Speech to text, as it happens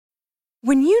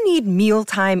When you need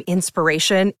mealtime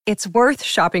inspiration, it's worth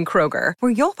shopping Kroger,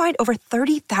 where you'll find over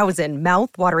 30,000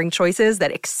 mouth-watering choices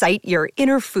that excite your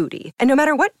inner foodie. And no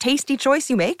matter what tasty choice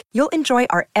you make, you'll enjoy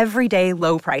our everyday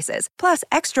low prices, plus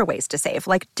extra ways to save,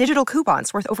 like digital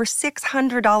coupons worth over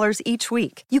 $600 each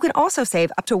week. You can also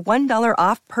save up to $1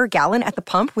 off per gallon at the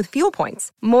pump with fuel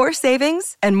points. More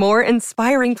savings and more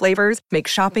inspiring flavors make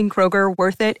shopping Kroger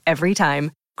worth it every time.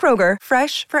 Kroger,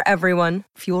 fresh for everyone.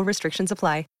 Fuel restrictions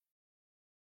apply.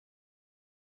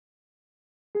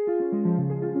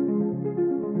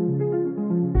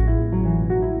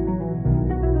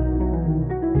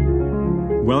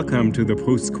 Welcome to the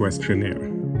Proust Questionnaire.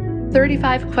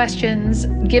 35 questions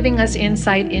giving us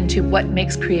insight into what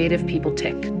makes creative people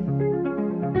tick.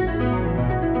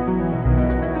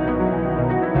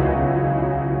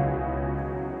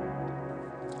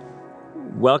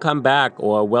 Welcome back,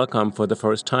 or welcome for the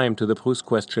first time to the Proust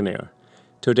Questionnaire.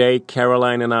 Today,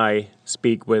 Caroline and I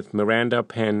speak with Miranda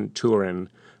Penn-Turin,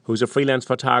 who's a freelance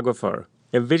photographer,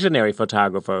 a visionary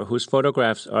photographer whose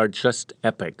photographs are just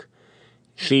epic.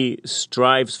 She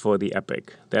strives for the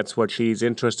epic. That's what she's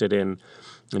interested in.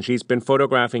 And she's been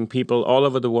photographing people all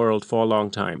over the world for a long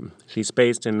time. She's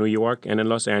based in New York and in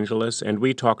Los Angeles, and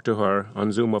we talked to her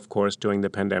on Zoom, of course, during the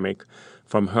pandemic,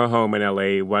 from her home in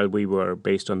LA while we were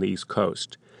based on the East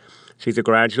Coast. She's a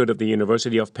graduate of the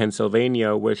University of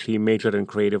Pennsylvania, where she majored in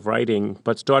creative writing,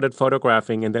 but started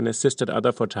photographing and then assisted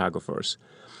other photographers.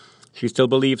 She still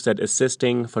believes that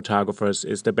assisting photographers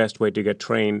is the best way to get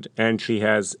trained, and she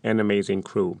has an amazing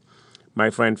crew. My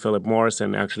friend Philip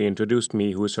Morrison actually introduced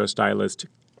me, who is her stylist,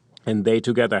 and they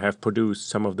together have produced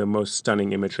some of the most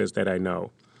stunning images that I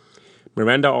know.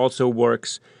 Miranda also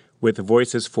works with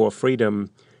Voices for Freedom,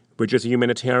 which is a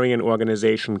humanitarian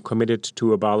organization committed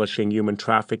to abolishing human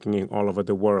trafficking all over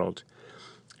the world.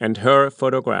 And her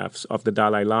photographs of the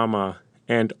Dalai Lama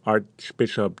and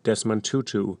Archbishop Desmond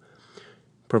Tutu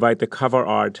provide the cover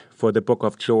art for the Book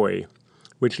of Joy,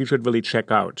 which you should really check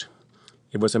out.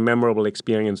 It was a memorable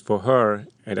experience for her,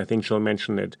 and I think she'll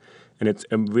mention it, and it's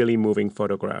a really moving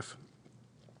photograph.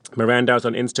 Miranda is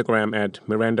on Instagram at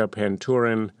Miranda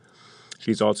Penn-Turin.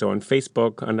 She's also on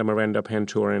Facebook under Miranda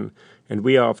Penn-Turin, and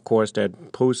we are, of course,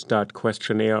 at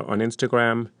Proust.questionnaire on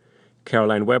Instagram,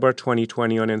 Caroline Weber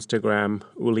 2020 on Instagram,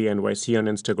 Uli NYC on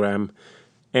Instagram,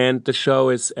 and the show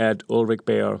is at Ulrich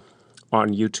Bear on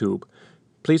YouTube.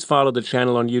 Please follow the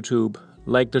channel on YouTube,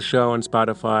 like the show on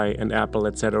Spotify and Apple,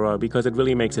 etc., because it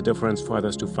really makes a difference for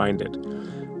others to find it.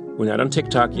 We're not on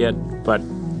TikTok yet, but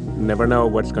never know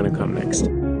what's going to come next.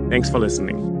 Thanks for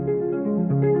listening.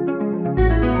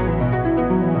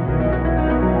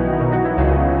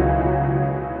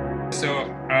 So,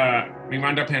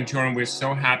 Miranda Penn-Turin, we're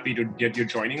so happy to get you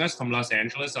joining us from Los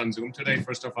Angeles on Zoom today.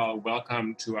 First of all,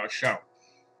 welcome to our show.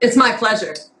 It's my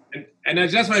pleasure. And I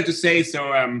just wanted to say,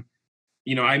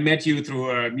 I met you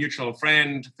through a mutual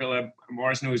friend, Philip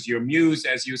Morrison, who's your muse,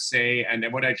 as you say. And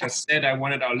what I just said, I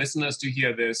wanted our listeners to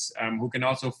hear this, who can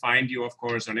also find you, of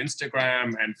course, on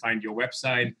Instagram and find your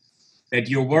website, that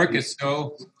your work is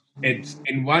it's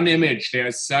in one image.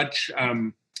 There's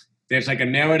like a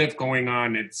narrative going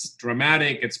on. It's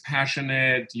dramatic, it's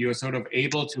passionate. You're sort of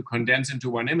able to condense into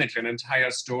one image an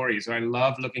entire story. So I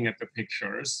love looking at the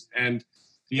pictures. And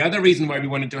the other reason why we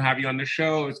wanted to have you on the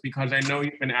show is because I know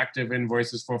you've been active in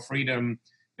Voices for Freedom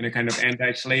in a kind of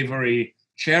anti-slavery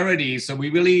charity. So we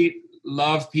really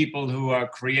love people who are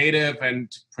creative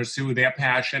and pursue their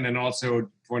passion and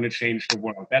also want to change the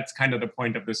world. That's kind of the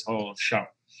point of this whole show.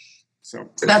 So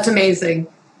that's amazing.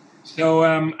 So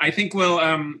I think we'll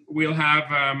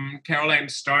have Caroline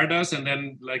start us, and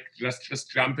then just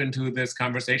jump into this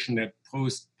conversation that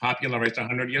Proust popularized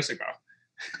 100 years ago.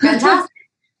 Fantastic.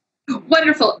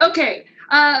 Wonderful. Okay.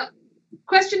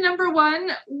 Question number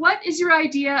one, what is your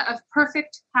idea of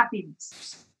perfect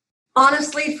happiness?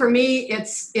 Honestly, for me,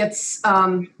 it's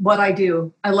what I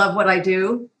do. I love what I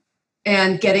do,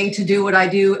 and getting to do what I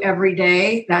do every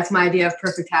day, that's my idea of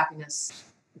perfect happiness.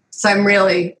 So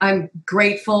I'm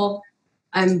grateful.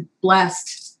 I'm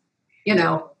blessed,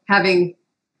 having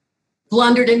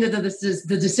blundered into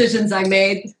the decisions I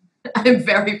made. I'm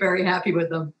very, very happy with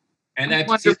them. And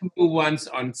I've seen you once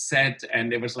on set,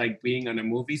 and it was like being on a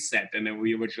movie set, and then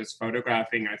we were just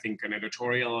photographing, I think, an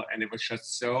editorial, and it was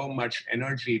just so much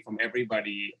energy from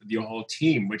everybody, your whole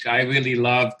team, which I really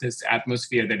love, this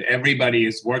atmosphere that everybody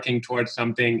is working towards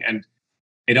something, and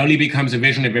it only becomes a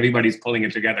vision if everybody's pulling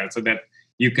it together, so that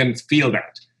you can feel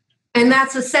that. And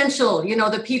that's essential.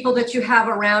 The people that you have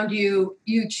around you,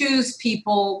 you choose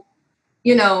people,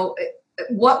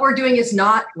 what we're doing is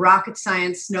not rocket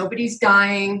science. Nobody's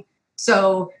dying.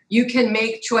 So you can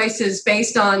make choices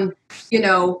based on,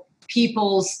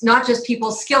 not just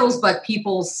people's skills, but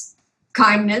people's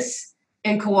kindness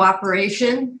and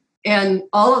cooperation. And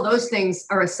all of those things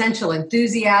are essential.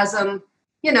 Enthusiasm.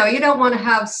 You don't want to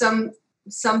have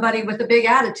somebody with a big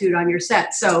attitude on your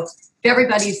set. So if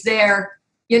everybody's there,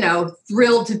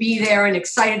 thrilled to be there and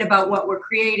excited about what we're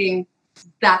creating,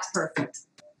 that's perfect.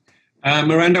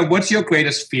 Miranda, what's your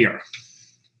greatest fear?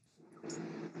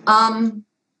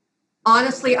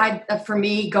 Honestly, for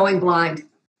me, going blind.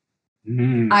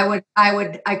 I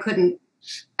couldn't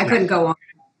go on.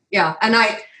 Yeah. And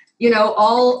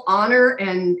all honor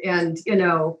and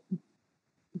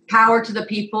power to the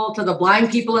people, to the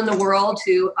blind people in the world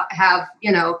who have,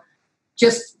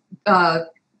 just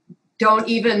don't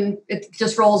even, it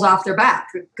just rolls off their back.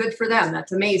 Good for them.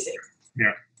 That's amazing.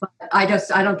 Yeah. But I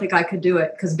don't think I could do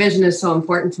it because vision is so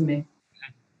important to me.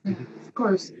 Of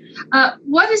course.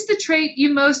 What is the trait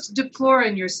you most deplore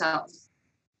in yourself?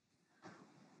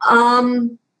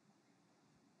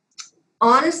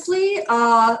 Honestly,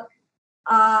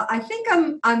 I think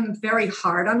I'm very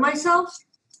hard on myself.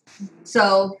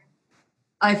 So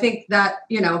I think that,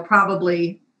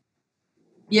 probably,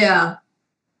 yeah.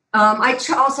 I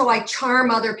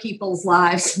charm other people's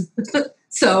lives.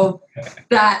 So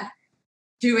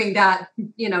doing that,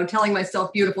 telling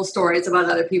myself beautiful stories about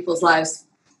other people's lives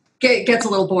gets a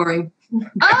little boring.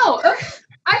 Oh, okay.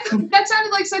 That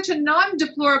sounded like such a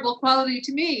non-deplorable quality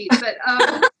to me, but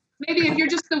maybe if you're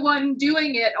just the one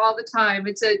doing it all the time,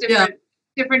 it's a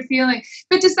different feeling.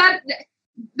 But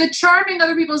the charming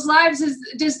other people's lives,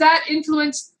 does that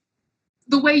influence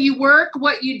the way you work,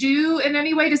 what you do in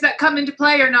any way? Does that come into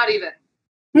play or not even?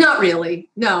 Not really.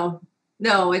 No,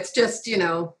 it's just,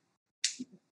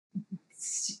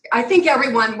 I think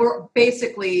we're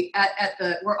basically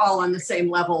we're all on the same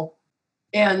level.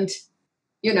 And,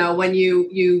 when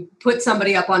you put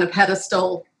somebody up on a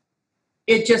pedestal,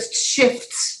 it just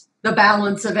shifts the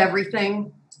balance of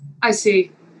everything. I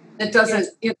see. It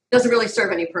doesn't really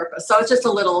serve any purpose. So it's just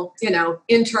a little,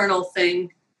 internal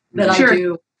thing that I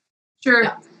do. Sure.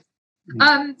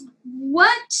 Yeah.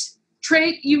 What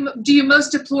trait do you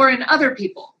most deplore in other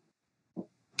people?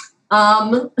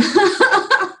 Well,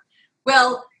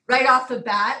 right off the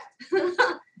bat,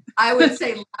 I would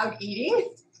say loud eating,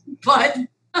 but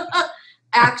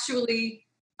actually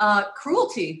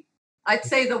cruelty. I'd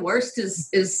say the worst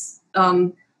is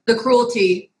the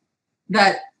cruelty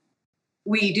that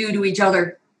we do to each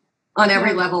other on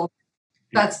every level.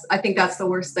 I think that's the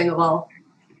worst thing of all.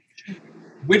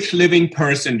 Which living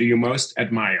person do you most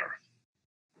admire?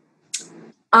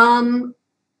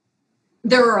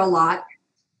 There are a lot,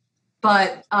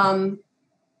 but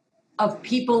of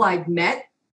people I've met,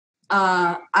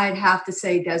 I'd have to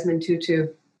say Desmond Tutu.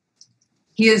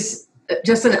 He is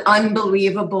just an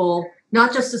unbelievable,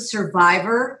 not just a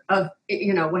survivor of,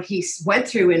 what he went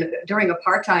through during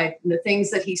apartheid and the things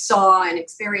that he saw and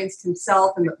experienced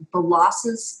himself and the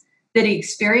losses that he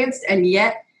experienced. And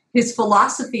yet his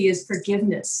philosophy is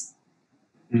forgiveness.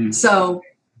 So,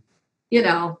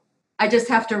 I just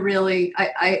have to really,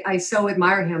 I so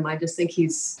admire him. I just think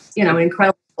he's,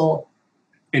 incredible.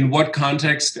 In what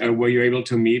context were you able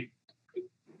to meet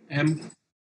him?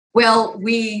 Well,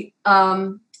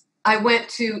 I went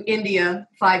to India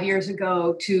 5 years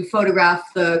ago to photograph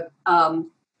the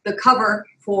cover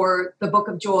for the Book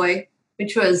of Joy,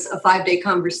 which was a 5-day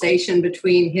conversation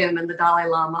between him and the Dalai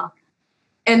Lama.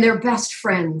 And they're best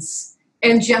friends.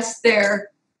 And just the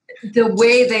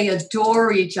way they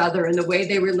adore each other and the way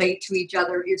they relate to each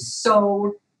other is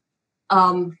so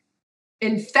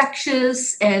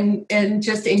infectious and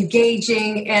just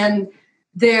engaging. And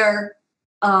they're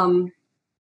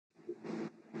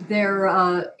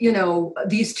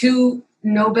these two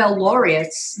Nobel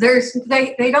laureates,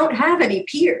 they don't have any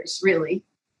peers, really.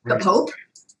 Right. The Pope,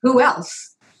 who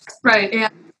else?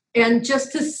 Right. And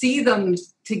just to see them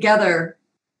together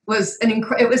was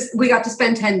we got to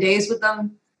spend 10 days with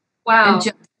them. Wow. And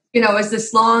just, it was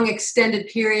this long extended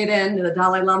period, and the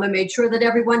Dalai Lama made sure that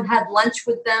everyone had lunch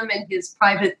with them in his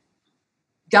private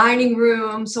dining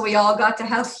room. So we all got to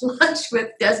have lunch with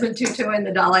Desmond Tutu and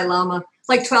the Dalai Lama,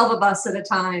 like 12 of us at a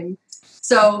time.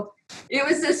 So it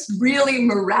was this really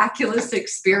miraculous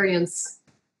experience.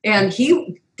 And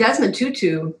Desmond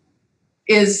Tutu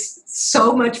is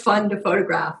so much fun to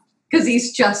photograph because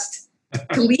he's just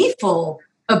gleeful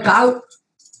about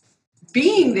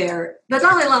being there. The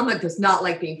Dalai Lama does not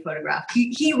like being photographed.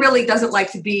 He really doesn't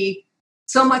like to be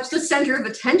so much the center of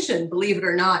attention, believe it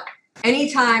or not.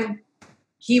 Anytime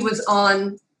he was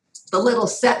on the little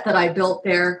set that I built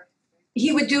there,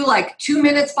 he would do like 2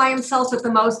 minutes by himself at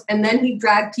the most, and then he'd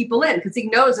drag people in because he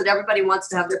knows that everybody wants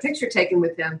to have their picture taken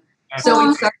with him.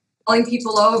 So calling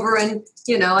people over, and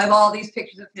I have all these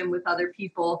pictures of him with other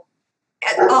people,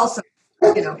 and also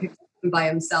pictures of him by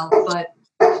himself. But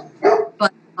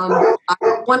I'm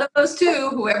one of those two.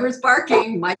 Whoever's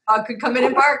barking, my dog could come in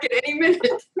and bark at any minute.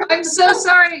 I'm so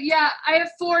sorry. Yeah, I have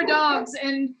 4 dogs,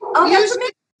 and that's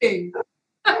amazing.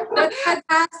 That's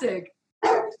fantastic.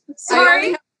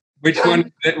 Sorry. Which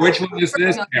one is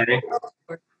this, Carrie?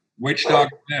 Which dog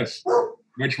is this?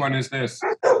 Which one is this?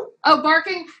 Oh,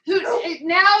 barking.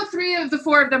 Now 3 of the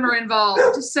 4 of them are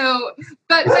involved. So,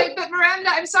 but Miranda,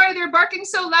 I'm sorry, they're barking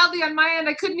so loudly on my end.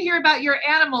 I couldn't hear about your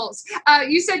animals.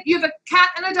 You said you have a cat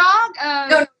and a dog?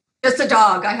 No, just a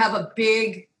dog. I have a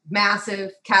big,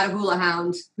 massive Catahoula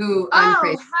hound who I'm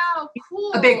crazy. Oh, how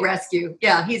cool. A big rescue.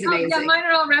 Yeah, he's amazing. Yeah, mine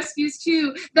are all rescues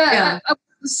too.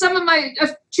 Some of my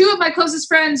 2 of my closest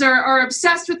friends are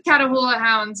obsessed with Catahoula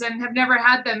hounds and have never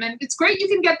had them, and it's great you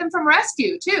can get them from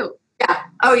rescue too. Yeah.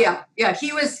 Oh yeah. Yeah.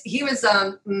 He was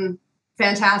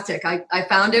fantastic. I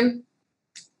found him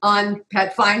on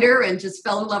Pet Finder and just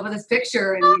fell in love with his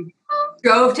picture, and we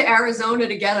drove to Arizona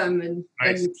to get him, and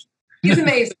he's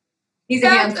amazing. He's a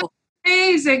handful.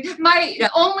 Amazing.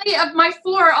 Only of my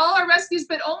 4, all are rescues,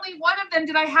 but only one of them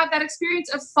did I have that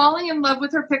experience of falling in love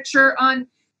with her picture on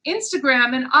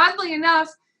Instagram. And oddly enough,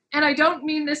 and I don't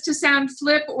mean this to sound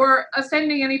flip or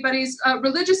offending anybody's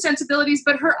religious sensibilities,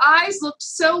 but her eyes looked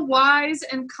so wise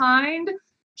and kind.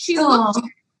 She looked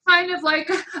kind of like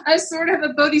a sort of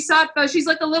a bodhisattva. She's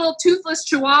like a little toothless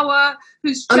chihuahua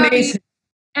who's chubby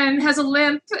and has a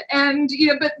limp. And,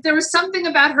 but there was something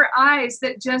about her eyes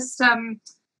that just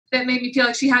that made me feel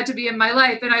like she had to be in my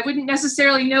life. And I wouldn't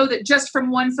necessarily know that just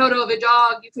from one photo of a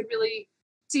dog, you could really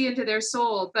see into their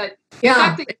soul. But the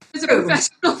fact that he is a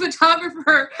professional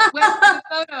photographer with the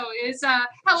photo is, how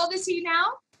old is he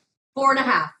now?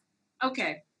 4.5.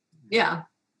 Okay. Yeah.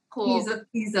 Cool.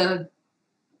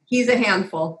 He's a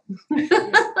handful.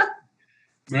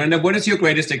 Miranda, what is your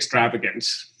greatest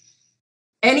extravagance?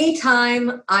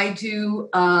 Anytime I do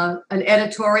an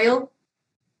editorial,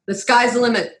 the sky's the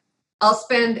limit. I'll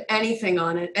spend anything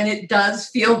on it. And it does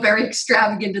feel very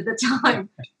extravagant at the time,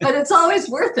 but it's always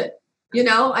worth it.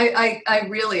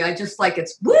 I just like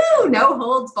it's no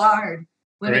holds barred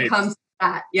when it comes to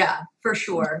that. Yeah, for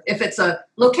sure. If it's a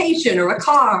location or a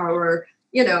car or,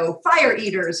 fire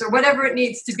eaters or whatever it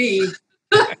needs to be,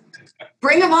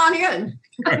 bring them on in.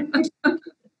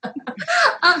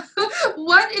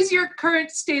 What is your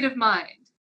current state of mind?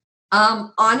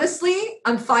 Honestly,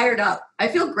 I'm fired up. I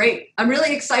feel great. I'm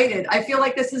really excited. I feel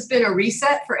like this has been a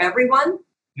reset for everyone.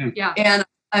 Yeah. And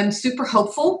I'm super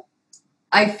hopeful.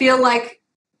 I feel like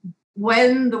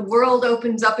when the world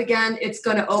opens up again, it's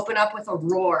going to open up with a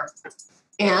roar.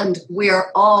 And we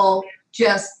are all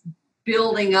just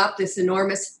building up this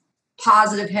enormous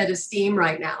positive head of steam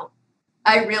right now.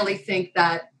 I really think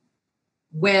that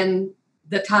when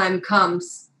the time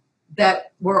comes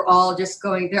that we're all just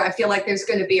going there, I feel like there's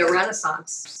going to be a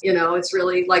renaissance. It's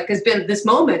really like there's been this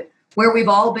moment where we've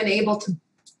all been able to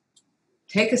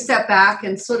take a step back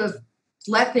and sort of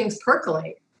let things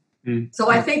percolate. So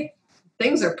I think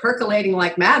things are percolating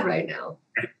like mad right now.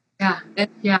 Yeah.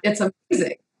 It's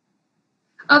amazing.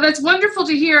 Oh, that's wonderful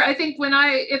to hear. I think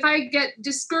if I get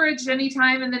discouraged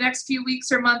anytime in the next few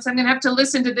weeks or months, I'm going to have to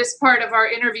listen to this part of our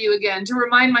interview again to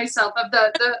remind myself of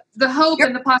the hope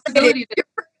and the possibility that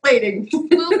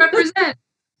we'll represent.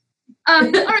 All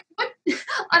right.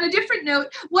 On a different note,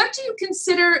 what do you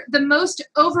consider the most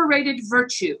overrated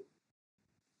virtue?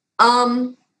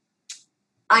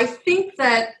 I think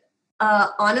that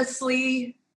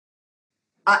honestly,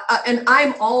 and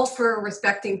I'm all for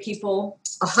respecting people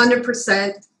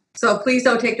 100%. So please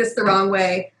don't take this the wrong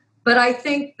way. But I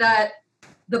think that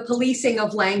the policing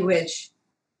of language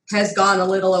has gone a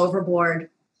little overboard.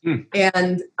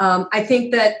 And I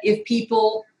think that if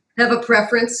people have a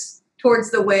preference towards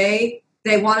the way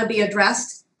they want to be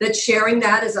addressed, that sharing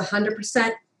that is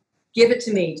 100%, give it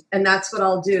to me. And that's what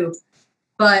I'll do.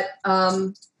 But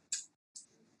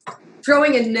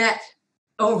throwing a net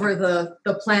over the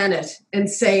planet and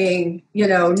saying,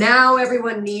 now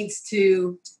everyone needs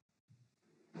to,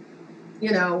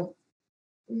 I'm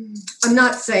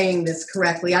not saying this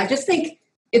correctly. I just think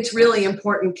it's really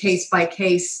important case by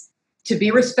case to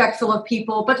be respectful of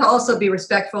people, but to also be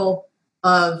respectful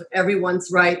of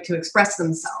everyone's right to express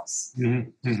themselves.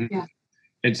 Yeah.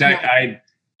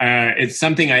 It's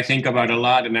something I think about a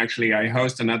lot. And actually I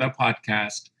host another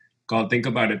podcast called Think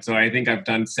About It. So I think I've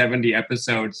done 70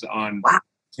 episodes on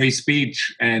free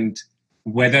speech and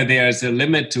whether there's a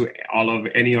limit to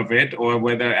any of it, or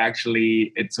whether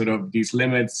actually it's sort of these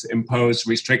limits impose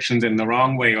restrictions in the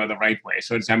wrong way or the right way.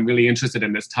 So I'm really interested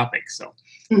in this topic. So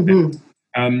on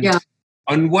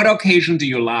On what occasion do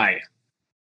you lie?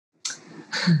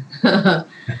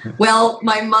 Well,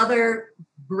 my mother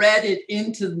bred it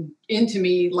into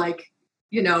me, like,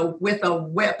 with a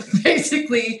whip,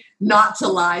 basically, not to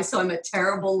lie. So I'm a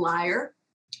terrible liar.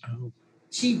 Oh.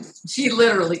 She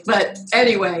literally, but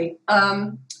anyway,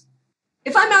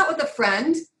 if I'm out with a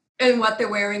friend and what they're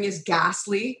wearing is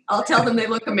ghastly, I'll tell them they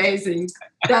look amazing.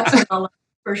 That's when I'll lie,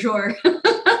 for sure.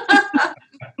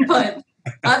 But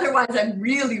otherwise, I'm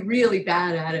really, really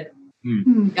bad at it.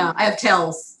 Yeah, I have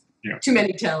tells. Yeah. Too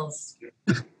many tells.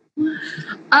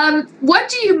 What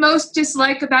do you most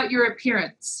dislike about your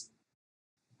appearance?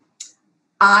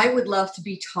 I would love to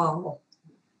be tall.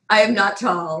 I am not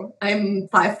tall. I'm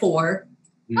 5'4".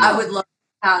 I would love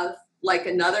to have like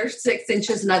another 6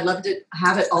 inches, and I'd love to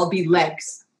have it all be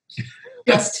legs.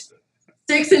 Just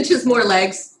 6 inches more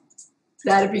legs.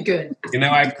 That'd be good.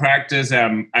 I practice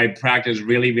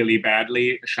really, really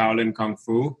badly Shaolin Kung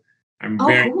Fu. I'm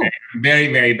Cool.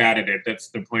 very, very bad at it. That's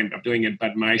the point of doing it.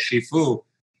 But my Shifu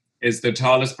is the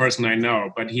tallest person I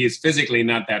know, but he is physically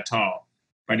not that tall.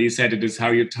 But he said it is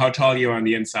how tall you are on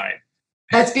the inside.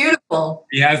 That's beautiful.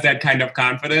 He has that kind of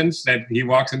confidence that he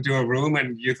walks into a room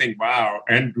and you think, wow.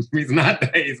 And he's not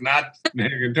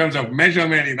in terms of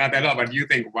measurement, he's not that tall, but you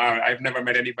think, wow, I've never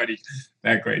met anybody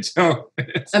that great. So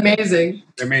Amazing.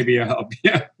 there may be a help.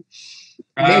 Yeah.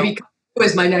 Maybe Kung Fu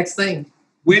is my next thing.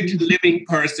 Which living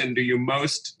person do you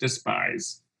most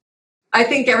despise? I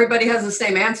think everybody has the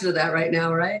same answer to that right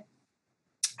now, right?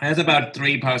 Has about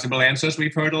 3 possible answers.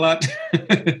 We've heard a lot.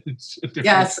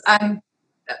 Yes,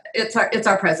 it's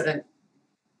our president.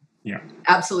 Yeah,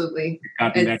 absolutely.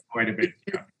 Gotten that quite a bit.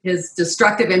 Yeah. His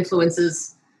destructive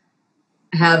influences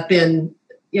have been,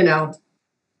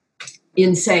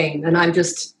 insane, and I'm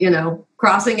just,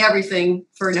 crossing everything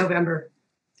for November.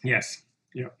 Yes.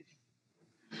 Yeah.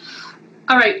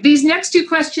 All right. These next 2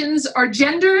 questions are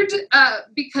gendered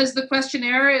because the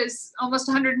questionnaire is almost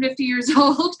 150 years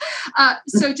old.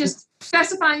 So just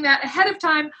specifying that ahead of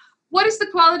time, what is the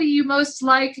quality you most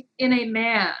like in a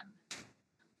man?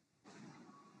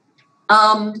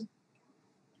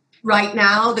 Right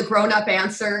now, the grown-up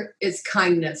answer is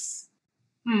kindness.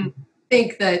 I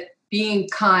think that being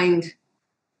kind,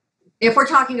 if we're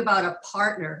talking about a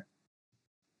partner,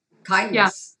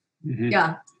 kindness. Yeah. Mm-hmm.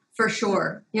 Yeah. For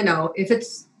sure. If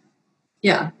it's,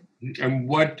 yeah. And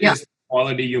what is the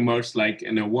quality you most like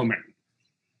in a woman?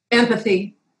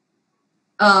 Empathy.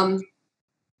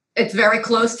 It's very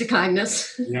close to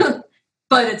kindness,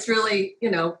 but it's really,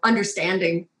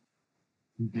 understanding.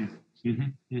 Mm-hmm.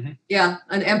 Mm-hmm. Mm-hmm. Yeah,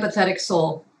 an empathetic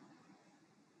soul.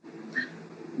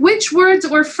 Which words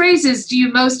or phrases do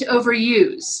you most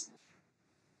overuse?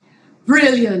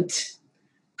 Brilliant.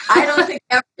 I don't think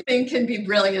everything can be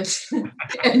brilliant,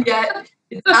 and yet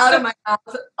it's out of my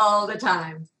mouth all the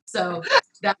time. So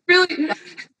that's really,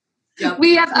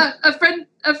 we have a friend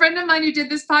of mine who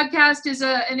did this podcast is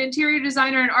an interior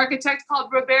designer and architect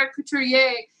called Robert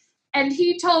Couturier, and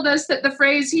he told us that the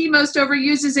phrase he most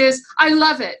overuses is "I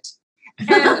love it,"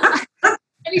 and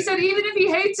he said even if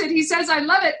he hates it, he says "I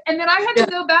love it." And then I had to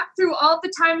go back through all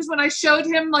the times when I showed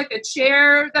him like a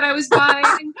chair that I was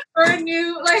buying or a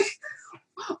new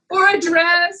or a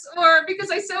dress, or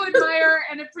because I so admire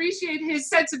and appreciate his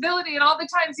sensibility. And all the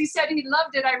times he said he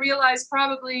loved it, I realized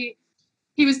probably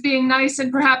he was being nice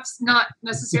and perhaps not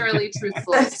necessarily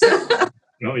truthful. So.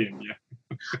 Brilliant, yeah.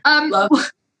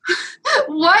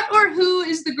 What or who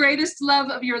is the greatest love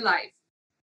of your life?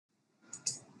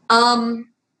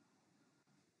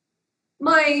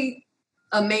 My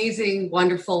amazing,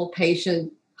 wonderful,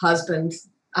 patient husband,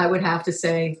 I would have to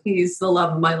say. He's the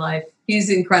love of my life. He's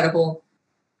incredible.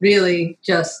 Really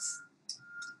just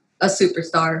a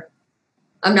superstar.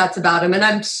 I'm nuts about him. And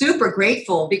I'm super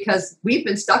grateful because we've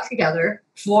been stuck together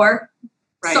for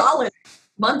solid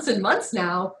months and months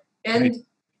now. And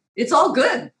it's all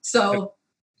good. So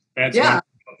that's wonderful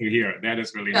to hear. That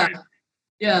is really nice.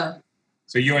 Yeah.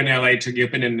 So you're in LA,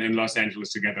 you've been in Los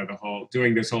Angeles together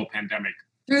during this whole pandemic.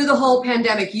 Through the whole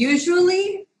pandemic.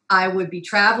 Usually I would be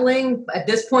traveling. At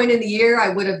this point in the year, I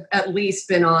would have at least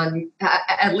been on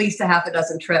at least a half a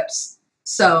dozen trips.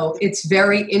 So it's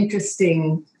very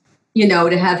interesting,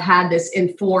 to have had this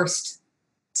enforced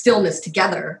stillness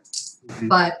together. Mm-hmm.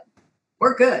 But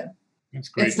we're good. That's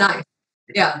great. It's nice.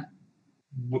 Yeah.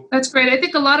 That's great. I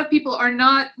think a lot of people are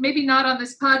maybe not on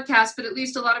this podcast, but at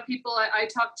least a lot of people I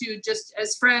talk to just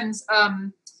as friends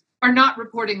are not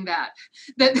reporting that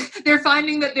they're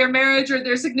finding that their marriage or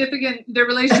their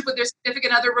relationship with their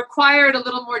significant other required a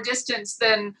little more distance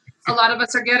than a lot of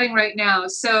us are getting right now.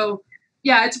 So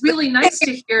yeah, it's really nice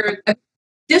to hear.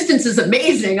 Distance is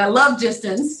amazing. I love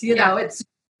distance. It's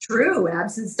True,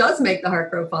 absence does make the heart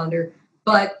grow fonder,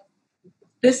 but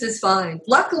this is fine.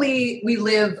 Luckily, we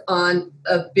live on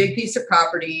a big piece of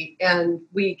property and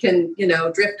we can,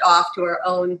 drift off to our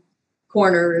own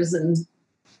corners. And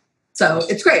so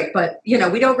it's great, but, we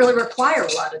don't really require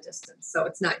a lot of distance. So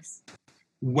it's nice.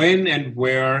 When and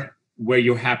where were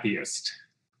you happiest?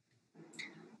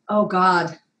 Oh,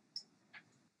 God.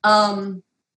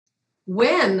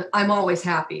 When I'm always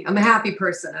happy. I'm a happy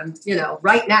person. I'm,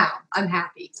 right now I'm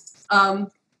happy.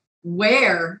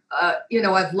 Where,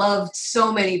 I've loved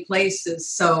so many places.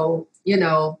 So,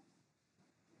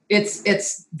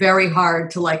 it's very hard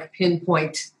to like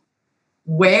pinpoint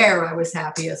where I was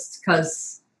happiest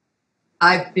because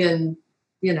I've been,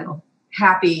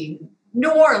 happy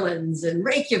New Orleans and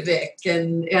Reykjavik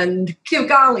and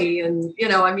Kigali and,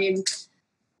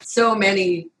 so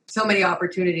many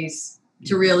opportunities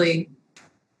to really,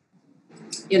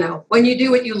 when you do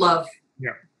what you love,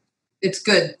 it's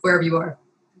good wherever you are.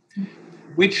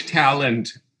 Which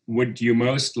talent would you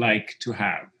most like to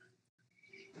have?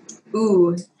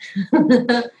 Ooh,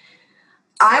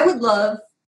 I would love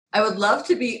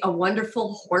to be a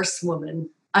wonderful horsewoman.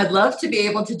 I'd love to be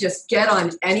able to just get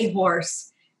on any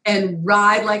horse and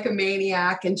ride like a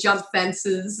maniac and jump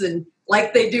fences and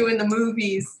like they do in the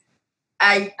movies.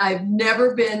 I've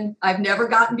never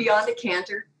gotten beyond a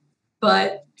canter,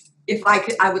 but if I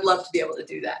could, I would love to be able to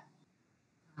do that.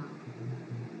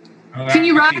 Can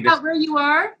you ride out where you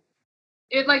are?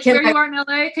 You are in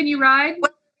LA, can you ride?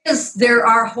 There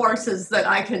are horses that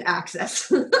I can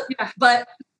access, but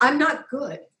I'm not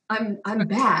good. I'm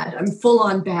bad. I'm full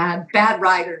on bad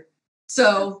rider.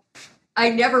 So I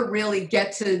never really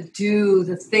get to do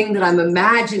the thing that I'm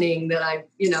imagining that I,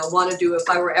 want to do if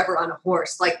I were ever on a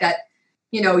horse like that.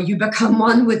 You become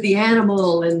one with the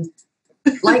animal and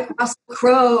like Russell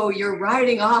Crowe, you're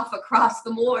riding off across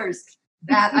the moors.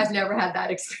 That I've never had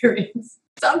that experience.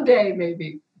 Someday,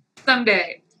 maybe.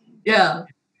 Someday. Yeah.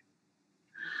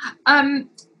 I'm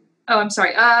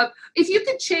sorry. If you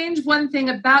could change one thing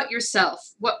about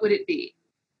yourself, what would it be?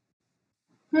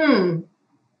 I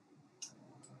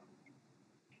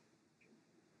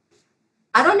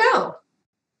don't know.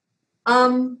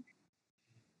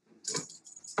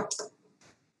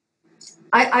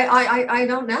 I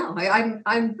don't know. I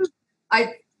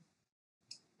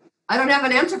don't have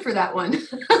an answer for that one.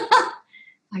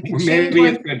 Maybe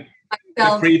it's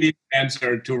the previous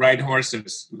answer to ride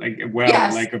horses, like a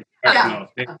professional.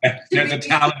 Yeah. There's a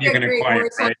talent you can acquire,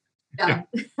 right? Yeah.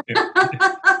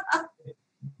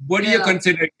 What do you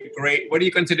consider great? What do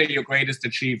you consider your greatest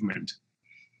achievement?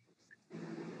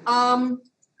 I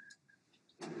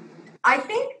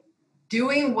think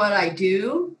doing what I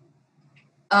do,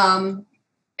 and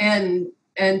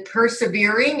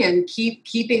persevering and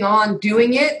keeping on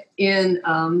doing it in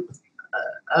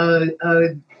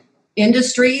a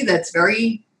industry that's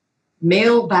very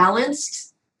male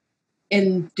balanced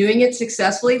and doing it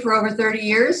successfully for over 30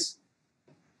 years.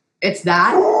 It's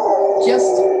that.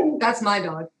 That's my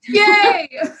dog. Yay!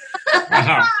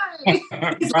 Wow.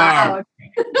 He's loud.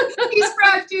 He's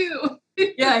proud too.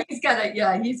 Yeah, he's got a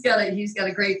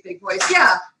great big voice.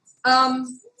 Yeah. I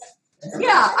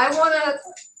want to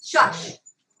shush.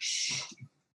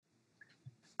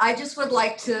 I just would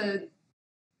like to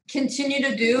continue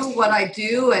to do what I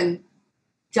do and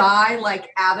die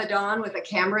like Abaddon with a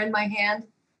camera in my hand.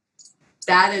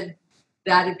 That'd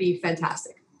be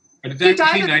fantastic. He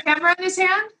died with a camera in his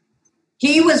hand?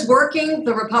 He was working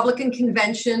the Republican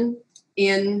convention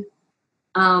in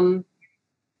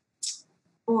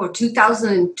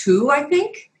 2002, I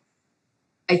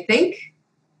think,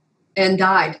 and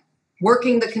died.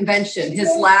 Working the convention. His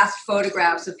last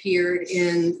photographs appeared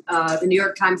in the New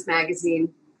York Times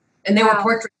Magazine. And they were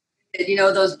portraits,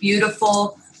 those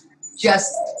beautiful,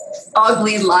 just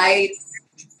ugly light,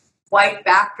 white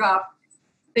backdrop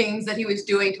things that he was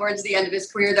doing towards the end of his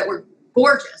career that were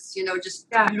gorgeous, just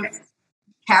beautiful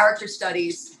character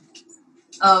studies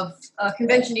of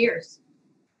conventioneers.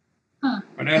 Huh.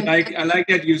 But I like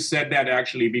that you said that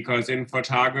actually, because in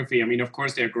photography, of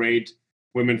course, there are great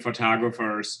women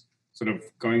photographers sort of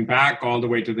going back all the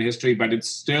way to the history, but it's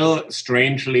still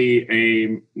strangely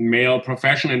a male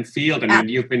profession and field. And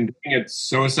you've been doing it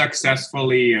so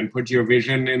successfully and put your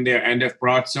vision in there and have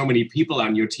brought so many people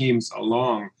on your teams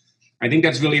along. I think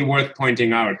that's really worth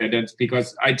pointing out. That's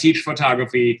because I teach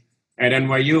photography at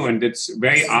NYU, and it's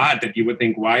very odd that you would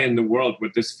think, why in the world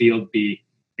would this field be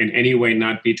in any way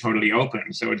not be totally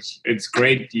open? So it's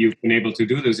great you've been able to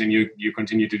do this, and you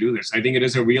continue to do this. I think it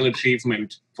is a real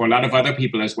achievement for a lot of other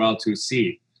people as well to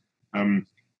see. And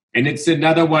it's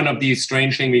another one of these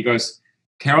strange things, because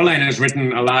Caroline has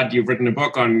written a lot. You've written a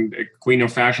book on Queen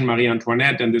of Fashion, Marie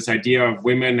Antoinette, and this idea of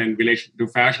women in relation to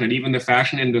fashion. And even the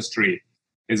fashion industry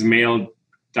is male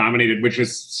dominated, which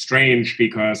is strange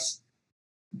because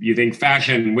you think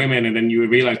fashion, women, and then you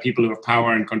realize people who have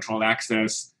power and control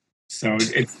access. So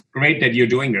it's great that you're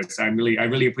doing this. I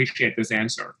really appreciate this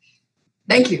answer.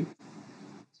 Thank you.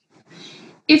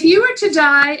 If you were to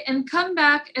die and come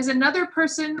back as another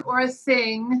person or a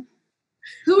thing,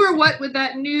 who or what would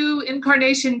that new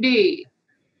incarnation be?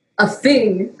 A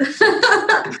thing. If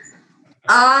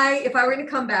I were to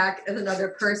come back as another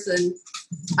person,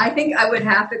 I think I would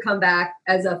have to come back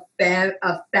as a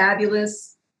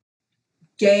fabulous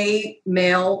gay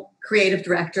male creative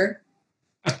director.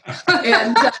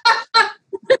 And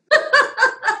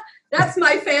that's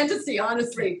my fantasy,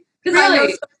 honestly. Because really? I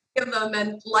know so many of them,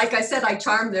 and like I said, I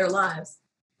charm their lives.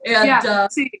 And yeah,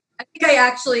 I think I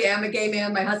actually am a gay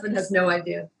man. My husband has no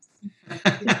idea.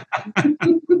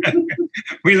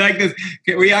 We like this.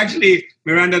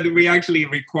 Miranda, we actually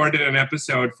recorded an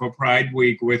episode for Pride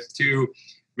Week with two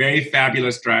very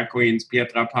fabulous drag queens,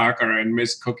 Pietra Parker and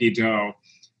Miss Cookie Dough,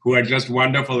 who are just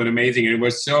wonderful and amazing. And it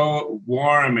was so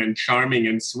warm and charming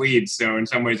and sweet. So in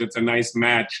some ways, it's a nice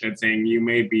match. That's saying you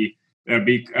may be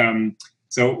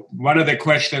so one of the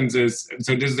questions is,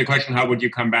 so this is the question, how would you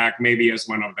come back maybe as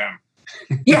one of them?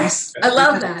 Yes, I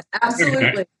love that.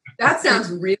 Absolutely. That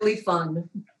sounds really fun.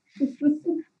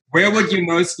 Where would you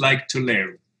most like to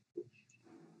live?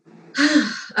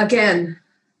 Again,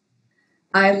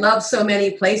 I love so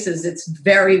many places. It's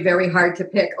very, very hard to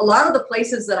pick. A lot of the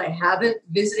places that I haven't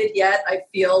visited yet, I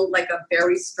feel like a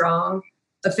very strong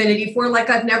affinity for. Like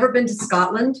I've never been to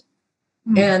Scotland,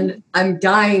 and I'm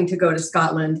dying to go to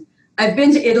Scotland. I've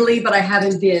been to Italy, but I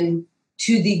haven't been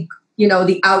to the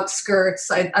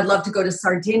outskirts. I'd love to go to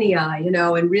Sardinia,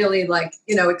 and really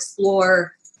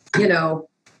explore,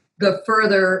 the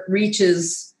further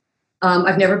reaches.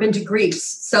 I've never been to Greece.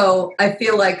 So I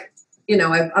feel like,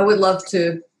 I would love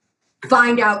to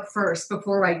find out first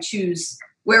before I choose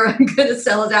where I'm going to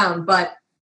settle down. But,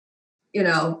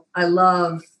 I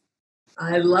love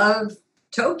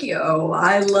Tokyo.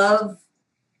 I love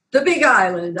the Big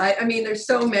Island. I mean, there's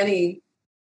so many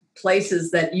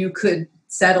places that you could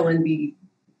settle and be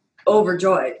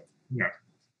overjoyed. Yeah.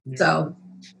 So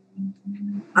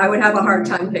I would have a hard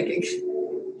time picking.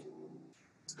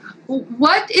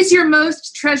 What is your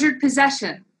most treasured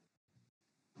possession?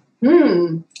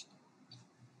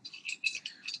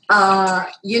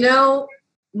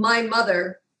 My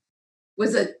mother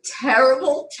was a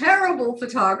terrible, terrible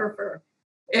photographer.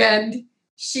 And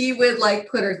she would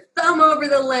put her thumb over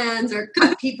the lens or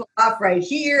cut people off right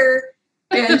here.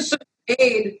 And she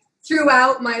made,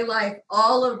 throughout my life,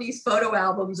 all of these photo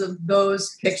albums of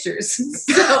those pictures.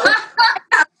 So I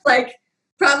have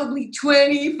probably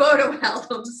 20 photo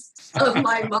albums of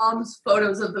my mom's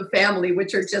photos of the family,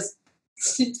 which are just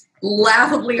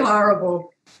laughably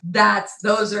horrible.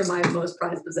 Those are my most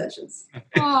prized possessions.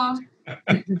 Aww.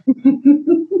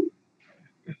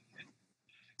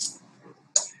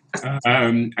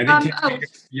 I think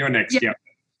you're next. Yeah.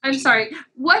 I'm sorry.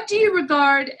 What do you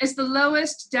regard as the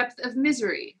lowest depth of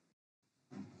misery?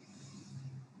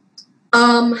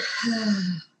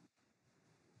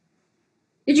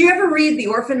 Did you ever read The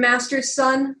Orphan Master's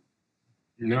Son?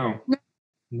 No.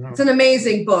 It's an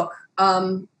amazing book.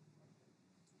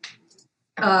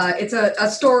 It's a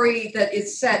story that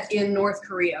is set in North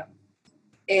Korea.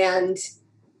 And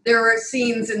there are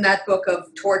scenes in that book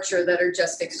of torture that are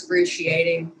just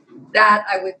excruciating. That,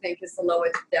 I would think, is the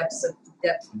lowest depth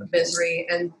of misery.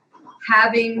 And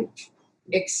having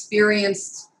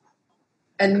experienced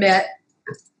and met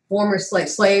former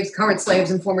slaves, current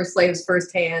slaves, and former slaves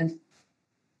firsthand,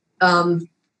 I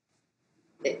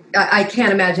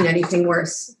can't imagine anything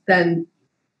worse than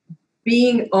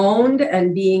being owned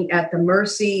and being at the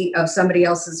mercy of somebody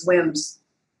else's whims.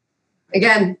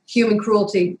 Again, human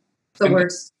cruelty, the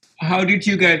worst. How did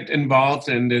you get involved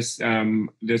in this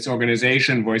this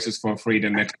organization, Voices for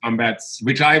Freedom, that combats,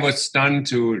 which I was stunned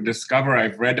to discover?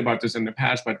 I've read about this in the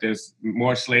past, but there's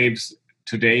more slaves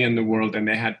today in the world than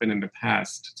there had been in the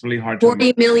past. It's really hard to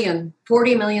 40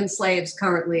 million slaves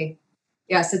currently.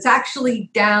 Yes, it's actually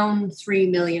down 3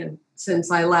 million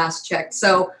since I last checked.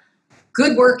 So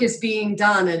good work is being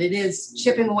done, and it is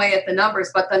chipping away at the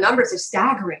numbers, but the numbers are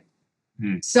staggering.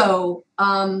 So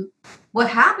what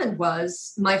happened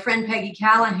was my friend Peggy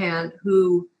Callahan,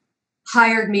 who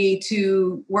hired me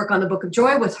to work on the Book of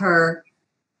Joy with her,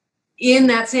 in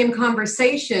that same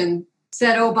conversation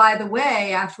said, oh, by the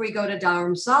way, after we go to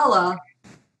Dharamsala,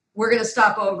 we're going to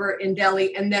stop over in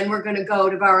Delhi, and then we're going to go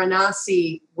to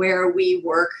Varanasi, where we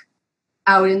work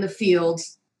out in the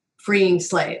fields freeing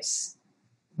slaves.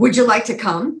 Would you like to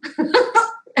come?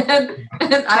 and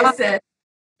I said,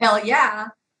 hell yeah.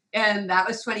 And that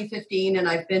was 2015. And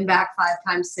I've been back 5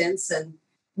 times since. And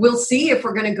we'll see if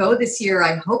we're going to go this year.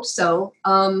 I hope so.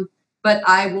 But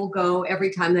I will go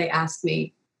every time they ask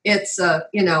me. It's,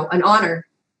 an honor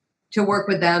to work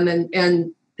with them.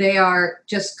 And they are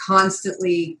just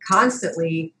constantly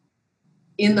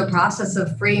in the process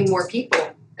of freeing more people.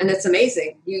 And it's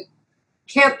amazing. You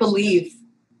can't believe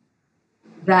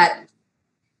that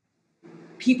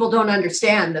people don't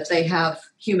understand that they have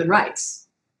human rights.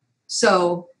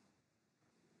 So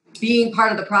being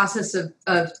part of the process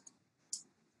of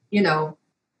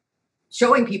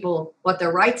showing people what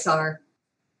their rights are,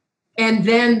 and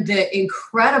then the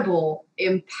incredible,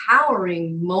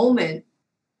 empowering moment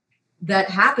that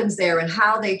happens there and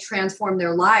how they transform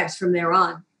their lives from there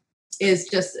on is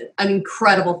just an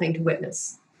incredible thing to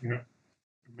witness. Yeah.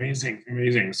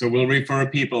 Amazing. So we'll refer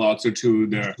people also to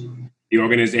the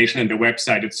organization and the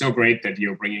website. It's so great that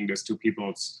you're bringing this to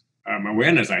people's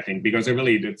awareness, I think, because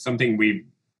it's something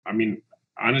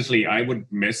honestly,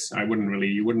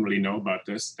 you wouldn't really know about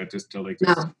this, that this still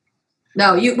exists.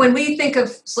 No. When we think of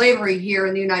slavery here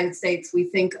in the United States, we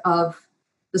think of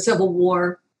the Civil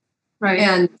War, right,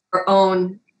 and our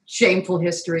own shameful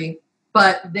history.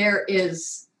 But there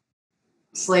is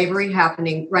slavery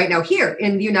happening right now here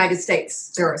in the United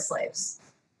States. There are slaves.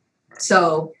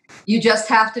 So you just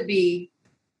have to be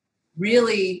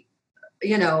really,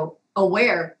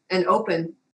 aware and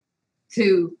open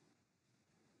to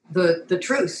the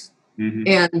truth. Mm-hmm.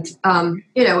 And,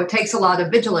 it takes a lot of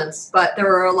vigilance, but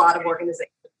there are a lot of organizations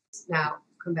now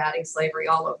combating slavery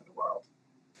all over the world.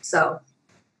 So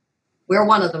we're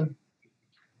one of them.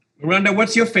 Miranda,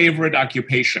 what's your favorite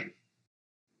occupation?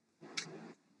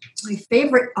 My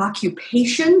favorite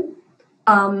occupation?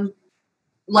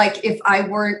 Like if I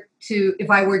were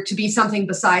to be something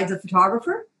besides a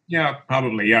photographer? Yeah,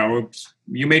 probably. Yeah. Well,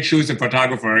 you may choose a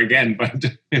photographer again, but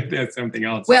if there's something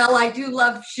else. Well, I do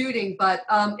love shooting, but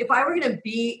if I were going to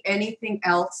be anything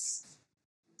else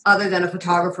other than a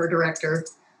photographer director,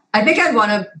 I think I'd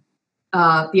want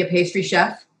to be a pastry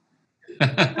chef.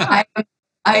 I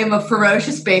am a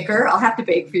ferocious baker. I'll have to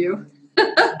bake for you.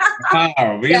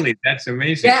 Wow, really? Yeah. That's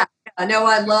amazing. Yeah. I know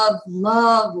I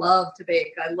love to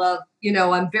bake. I love,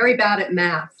 I'm very bad at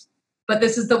math, but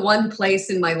this is the one place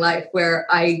in my life where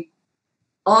I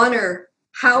honor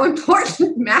how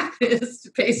important math is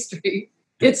to pastry.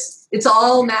 It's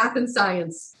all math and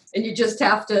science, and you just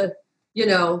have to,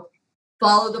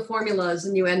 follow the formulas,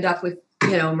 and you end up with,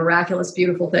 miraculous,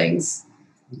 beautiful things.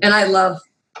 And I love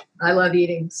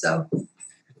eating. So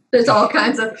there's all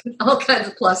kinds of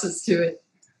pluses to it.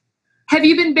 Have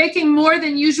you been baking more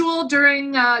than usual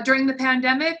during the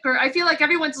pandemic? Or I feel like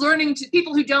everyone's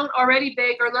people who don't already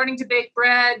bake are learning to bake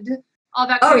bread, all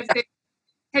that kind of thing.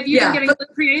 Have you been getting a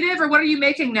little creative, or what are you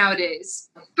making nowadays?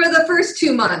 For the first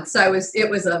 2 months, it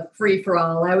was a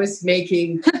free-for-all. I was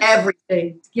making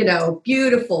everything,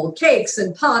 beautiful cakes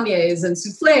and palmiers and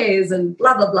soufflés and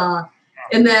blah, blah, blah.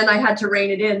 And then I had to rein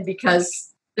it in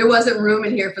because there wasn't room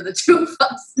in here for the 2 of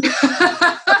us.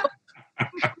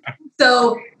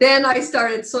 So then I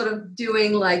started sort of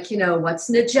doing what's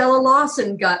Nigella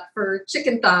Lawson got for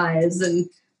chicken thighs and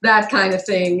that kind of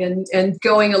thing, and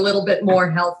going a little bit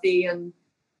more healthy and,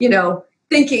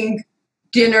 thinking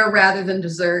dinner rather than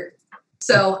dessert.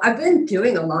 So I've been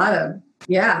doing a lot of,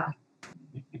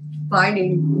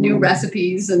 finding new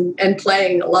recipes and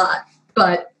playing a lot.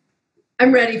 But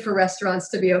I'm ready for restaurants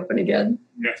to be open again.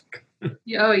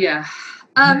 Yeah. Oh, yeah.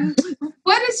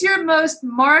 What is your most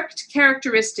marked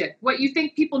characteristic? What you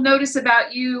think people notice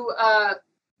about you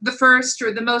the first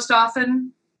or the most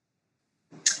often?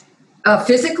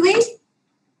 Physically?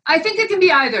 I think it can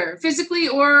be either physically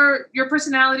or your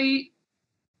personality.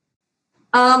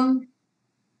 I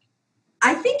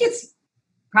think it's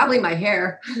probably my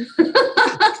hair.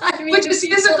 Which is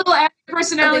physical and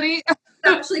personality. It's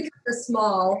actually kind of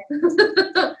small.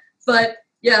 But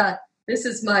yeah, this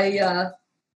is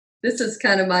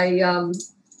kind of my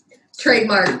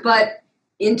trademark. But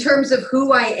in terms of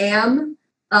who I am,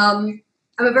 I'm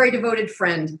a very devoted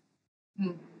friend.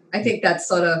 I think that's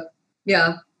sort of,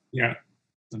 Yeah,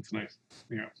 that's nice.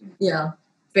 Yeah. Yeah,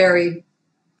 very,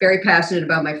 very passionate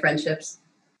about my friendships.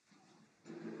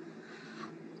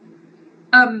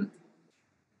 I'm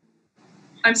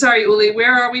sorry, Uli,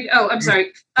 where are we? Oh, I'm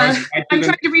sorry. I'm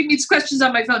trying to read these questions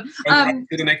on my phone. To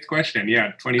the next question.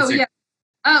 Yeah, 26. Oh, yeah.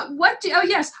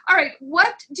 Yes. All right.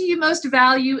 What do you most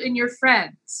value in your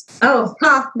friends? Oh,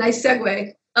 nice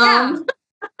segue.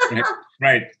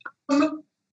 Right.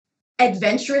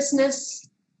 Adventurousness,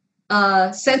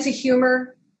 sense of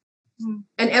humor,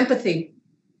 and empathy.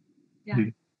 Yeah.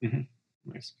 Mm-hmm.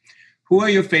 Nice. Who are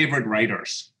your favorite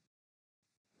writers?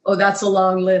 Oh, that's a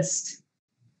long list.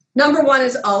 Number one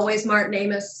is always Martin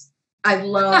Amis. I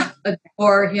love,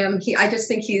 adore him. I just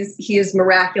think he is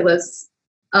miraculous.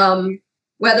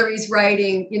 Whether he's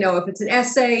writing, if it's an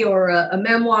essay or a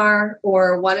memoir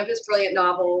or one of his brilliant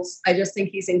novels, I just think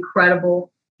he's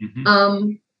incredible.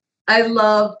 Mm-hmm. I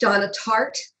love Donna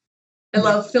Tartt. I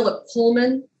love Philip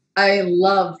Pullman.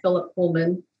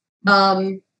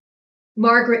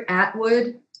 Margaret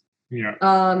Atwood.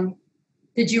 Yeah.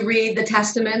 Did you read The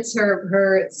Testaments,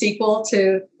 her sequel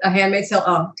to A Handmaid's Tale?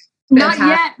 Oh, not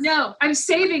yet. No, I'm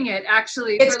saving it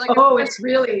actually. It's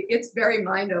very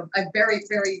mind-opening.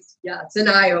 It's an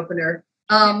eye-opener.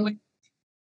 I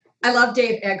love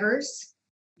Dave Eggers.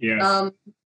 Yeah.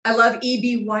 I love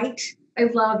E.B. White.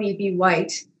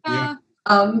 Yeah.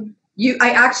 I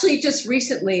actually just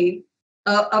recently,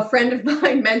 a friend of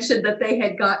mine mentioned that they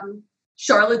had gotten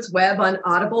Charlotte's Web on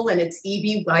Audible, and it's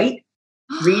E.B. White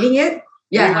reading it.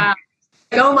 Yeah. Wow.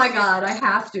 Oh my God, I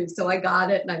have to. So I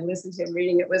got it and I listened to him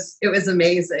reading. It was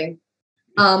amazing.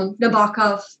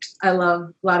 Nabokov. I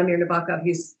love Vladimir Nabokov.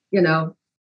 He's,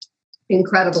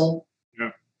 incredible.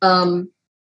 Yeah.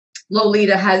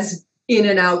 Lolita has in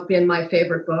and out been my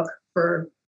favorite book for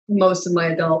most of my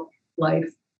adult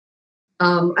life.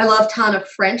 I love Tana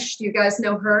French. Do you guys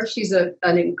know her? She's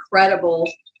an incredible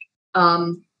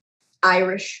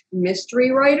Irish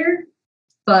mystery writer.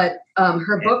 But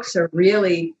her books are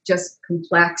really just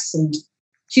complex, and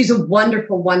she's a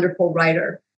wonderful, wonderful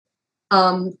writer.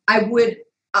 I would,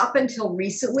 up until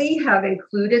recently, have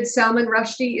included Salman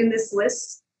Rushdie in this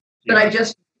list, but I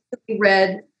just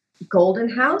read Golden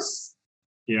House.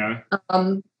 Yeah.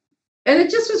 And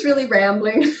it just was really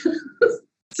rambling.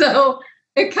 So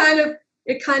it kind of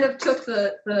took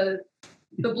the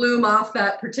bloom off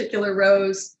that particular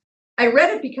rose. I read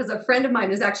it because a friend of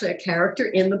mine is actually a character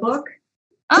in the book.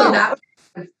 So that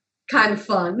was kind of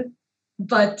fun,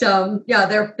 but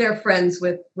they're friends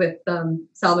with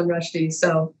Salman Rushdie.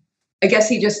 So I guess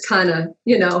he just kind of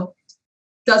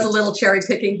does a little cherry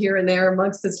picking here and there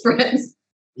amongst his friends.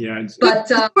 Yeah, but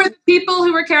were the people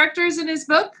who were characters in his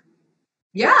book?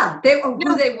 Yeah,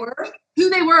 who they were. Who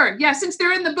they were? Yeah, since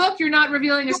they're in the book, you're not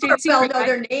revealing a state secret. Well, no,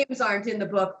 their names aren't in the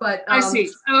book, but I see.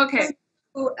 Oh, okay.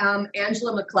 Who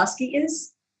Angela McCluskey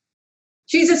is?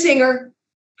 She's a singer.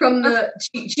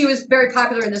 She was very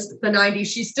popular in the 90s.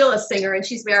 She's still a singer, and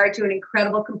she's married to an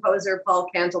incredible composer, Paul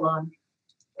Cantillon.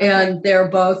 And they're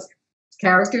both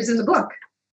characters in the book.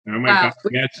 Oh my God!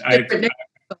 Yes,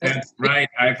 that's right.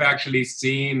 I've actually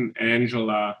seen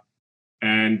Angela,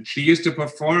 and she used to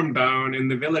perform down in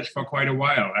the Village for quite a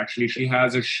while. Actually, she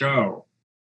has a show.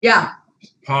 Yeah.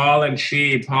 Paul and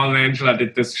Angela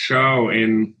did this show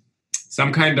in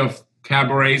some kind of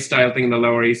cabaret style thing in the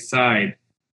Lower East Side.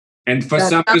 And for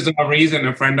some bizarre reason,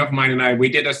 a friend of mine and I, we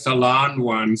did a salon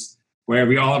once where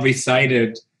we all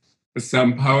recited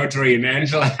some poetry, and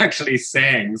Angela actually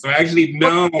sang. So I actually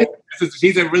know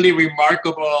she's a really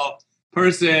remarkable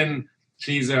person.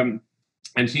 She's and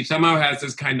she somehow has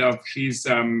this kind of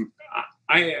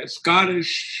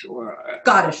Scottish,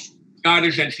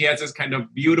 and she has this kind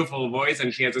of beautiful voice,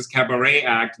 and she has this cabaret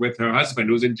act with her husband,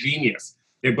 who's a genius.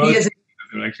 They're both.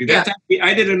 Actually,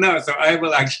 I didn't know, so I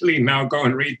will actually now go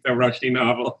and read the Rushdie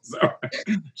novel. So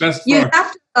just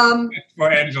for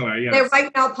Angela, yes.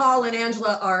 Right now, Paul and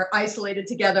Angela are isolated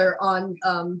together on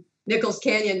Nichols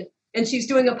Canyon, and she's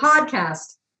doing a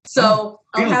podcast. So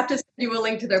I'll have to send you a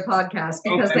link to their podcast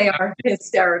because they are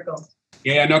hysterical.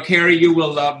 Yeah, no, Carrie, you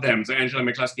will love them. So Angela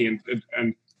McCluskey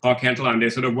and Paul Cantillon, they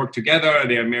sort of work together.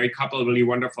 They're a married couple, really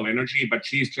wonderful energy, but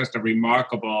she's just a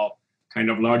remarkable kind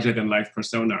of larger-than-life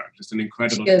persona, just an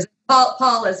incredible... She is.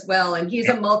 Paul as well, and he's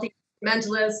a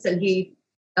multi-instrumentalist, and he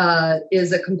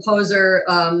is a composer,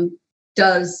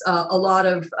 does a lot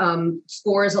of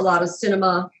scores, a lot of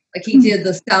cinema. Like he did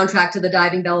the soundtrack to The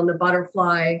Diving Bell and the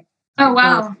Butterfly. Oh,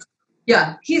 wow.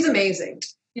 Yeah, he's amazing.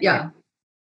 Yeah.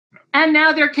 And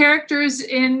now they're characters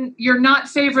in your not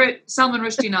favorite Salman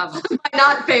Rushdie novel. My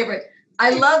not favorite. I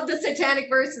love the Satanic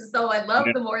Verses, though. I love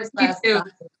the Morris last novel.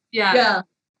 Yeah.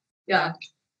 Yeah.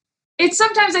 It's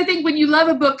sometimes, I think, when you love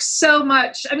a book so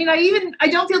much, I mean, I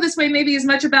don't feel this way maybe as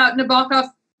much about Nabokov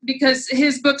because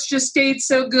his books just stayed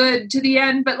so good to the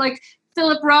end. But like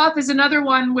Philip Roth is another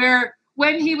one where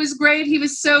when he was great, he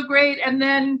was so great. And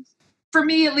then for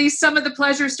me, at least, some of the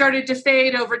pleasure started to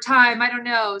fade over time. I don't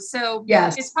know. So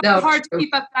it's hard to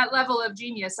keep up that level of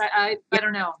genius. I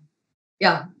don't know.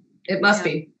 Yeah, it must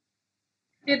be.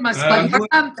 It must be.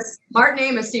 Martin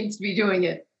Amis seems to be doing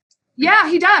it. Yeah,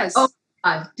 he does. Oh,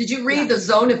 God. Did you read The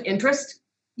Zone of Interest?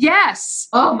 Yes.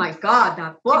 Oh my God,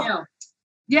 that book.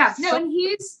 Yeah, no, and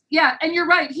and you're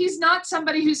right. He's not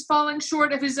somebody who's falling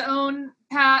short of his own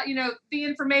path, the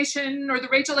information or the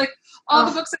Rachel, like all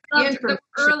the books I loved that were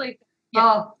early.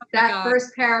 Yeah. The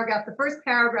first paragraph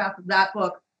of that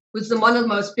book was one of the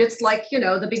most, it's like,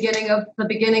 the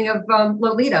beginning of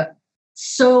Lolita.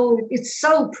 So it's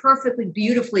so perfectly,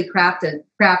 beautifully crafted,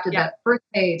 that first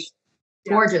page.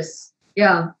 Gorgeous.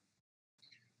 Yeah.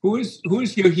 Who is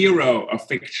your hero of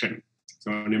fiction?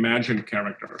 So an imagined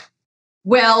character.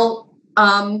 Well,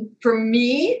 for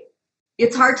me,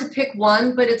 it's hard to pick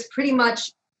one, but it's pretty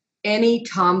much any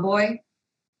tomboy.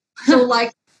 So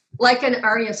like an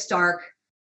Arya Stark,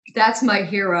 that's my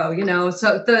hero,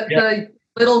 So the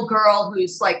little girl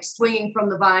who's like swinging from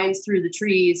the vines through the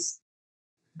trees,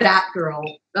 that girl,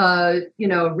 Rima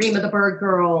the Bird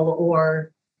Girl,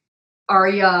 or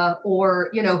Arya,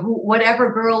 or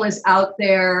whatever girl is out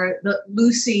there, the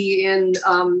Lucy in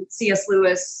C.S.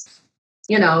 Lewis.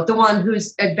 The one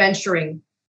who's adventuring.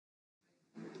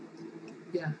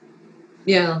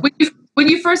 Yeah. When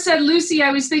you first said Lucy,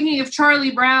 I was thinking of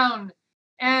Charlie Brown.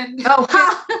 And I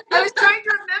was trying to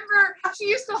remember, she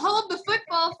used to hold the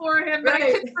football for him, but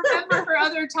I couldn't remember her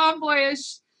other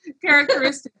tomboyish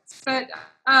characteristics. But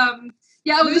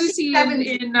Lucy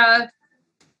in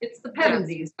it's the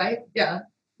Pevensies, right? Yeah.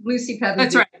 Lucy Pevensies.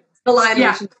 That's right. The line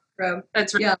that's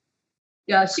right.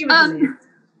 Yeah, she was amazing.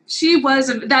 She was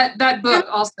that book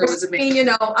also was amazing.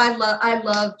 I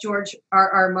love George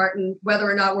R.R. Martin. Whether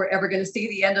or not we're ever going to see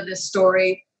the end of this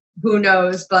story, who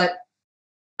knows? But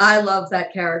I love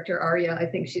that character, Arya. I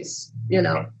think she's,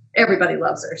 everybody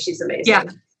loves her. She's amazing.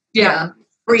 Yeah.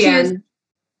 Brienne.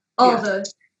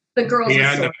 The girls.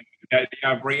 Brienne,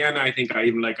 Brienne, I think I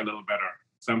even like a little better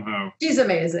somehow. She's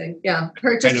amazing. Yeah.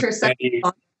 Her sense of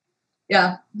honor.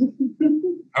 Yeah.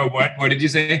 Oh, what did you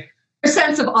say? Her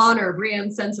sense of honor,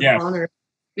 Brienne's sense of honor.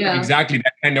 Yeah. Exactly.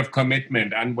 That kind of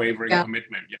commitment, unwavering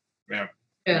commitment. Yeah.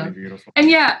 Really beautiful.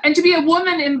 And to be a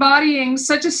woman embodying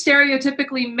such a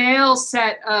stereotypically male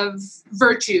set of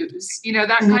virtues,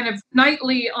 that kind of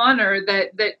knightly honor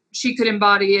that she could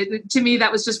embody. To me,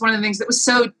 that was just one of the things that was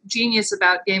so genius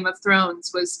about Game of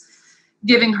Thrones, was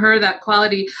giving her that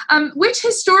quality. Which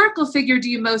historical figure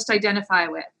do you most identify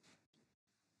with?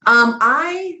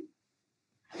 I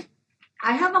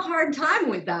have a hard time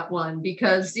with that one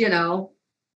because, there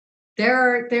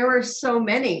are so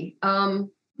many. I'm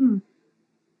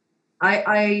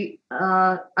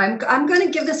going to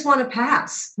give this one a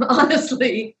pass,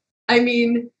 honestly. I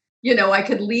mean, I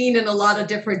could lean in a lot of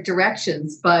different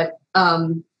directions, but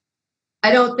I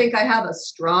don't think I have a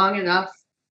strong enough,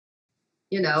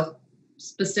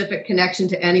 specific connection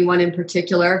to anyone in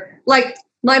particular. Like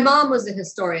my mom was a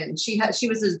historian. She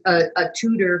was a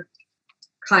Tudor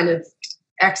kind of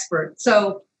expert.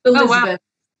 So Elizabeth,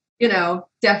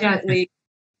 definitely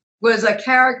was a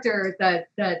character that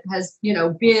has,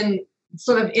 been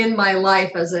sort of in my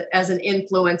life as an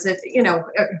influence. It,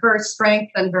 her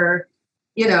strength and her,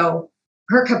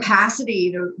 her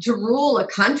capacity to rule a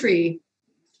country,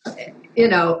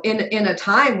 in a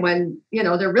time when,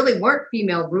 there really weren't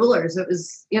female rulers. It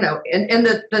was, and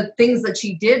the things that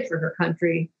she did for her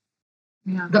country,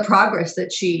 the progress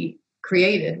that she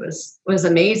created was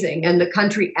amazing. And the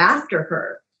country after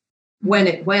her, when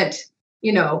it went,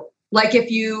 like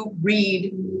if you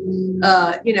read,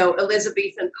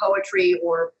 Elizabethan poetry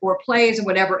or plays or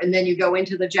whatever, and then you go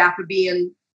into the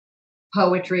Jacobean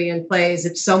poetry and plays,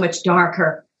 it's so much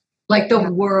darker. Like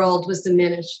the world was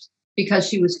diminished because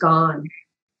she was gone.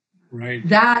 Right.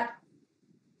 That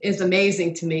is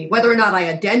amazing to me. Whether or not I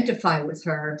identify with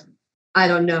her, I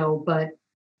don't know, but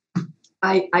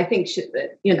I think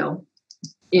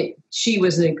she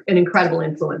was an incredible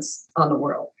influence on the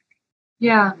world.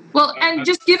 Yeah. Well, and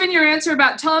just given your answer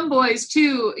about tomboys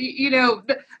too,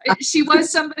 she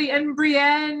was somebody, and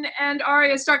Brienne and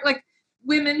Arya Stark, like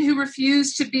women who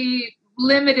refused to be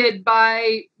limited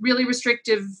by really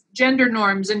restrictive gender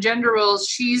norms and gender roles.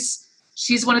 She's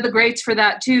one of the greats for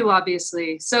that too,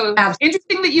 obviously. So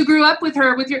Interesting that you grew up with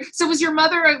her. So was your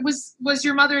mother was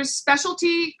your mother's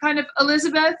specialty kind of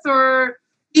Elizabeth, or?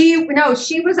 She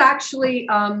was actually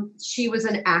she was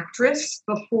an actress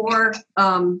before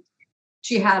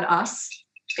she had us,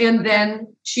 and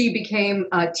then she became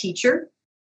a teacher,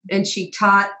 and she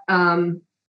taught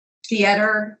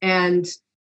theater and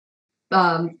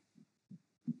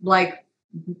like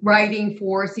writing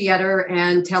for theater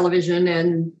and television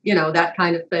and that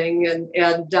kind of thing, and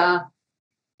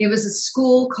it was a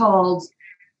school called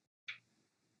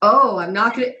I'm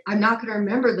not gonna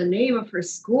remember the name of her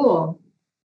school,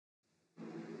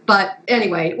 but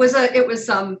anyway, it was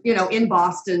in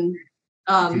Boston.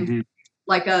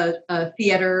 like a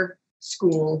theater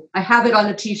school. I have it on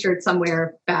a T-shirt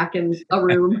somewhere back in a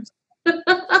room.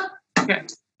 Okay.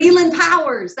 Leland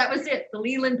Powers, that was it. The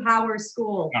Leland Powers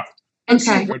School. Oh. And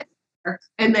Okay. she went there,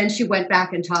 and then she went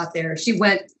back and taught there. She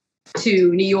went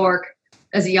to New York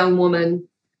as a young woman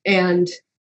and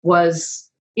was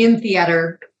in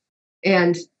theater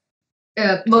and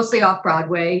mostly off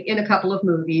Broadway in a couple of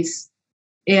movies.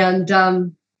 And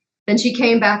then she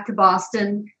came back to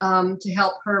Boston to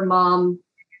help her mom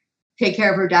take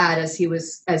care of her dad as he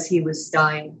was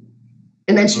dying.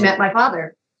 And then she met my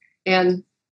father and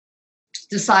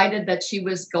decided that she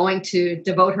was going to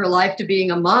devote her life to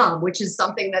being a mom, which is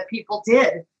something that people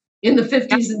did in the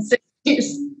 50s and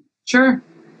 60s. Sure.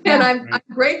 And I'm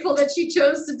grateful that she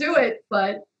chose to do it,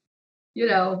 but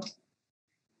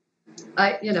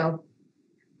I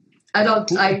don't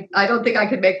think I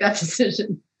could make that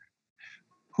decision.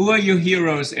 Who are your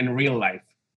heroes in real life?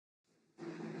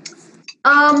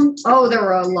 There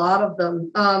were a lot of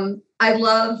them. I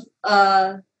love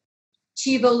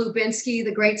Chivo Lubinsky,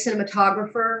 the great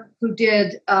cinematographer who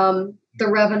did The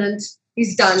Revenant.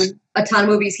 He's done a ton of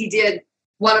movies. He did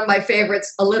one of my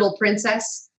favorites, A Little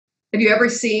Princess. Have you ever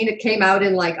seen it? Came out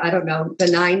in the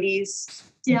 90s.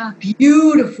 Yeah.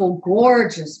 Beautiful,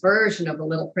 gorgeous version of A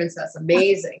Little Princess.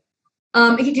 Amazing.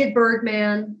 He did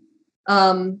Birdman.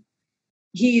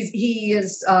 He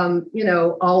is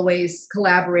always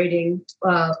collaborating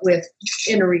with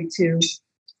Inarritu.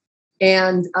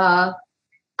 And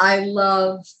I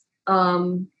love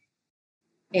Annie.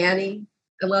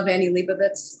 I love Annie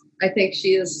Leibovitz. I think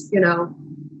she is,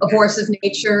 a force of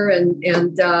nature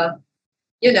and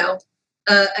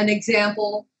an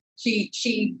example.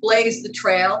 She blazed the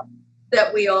trail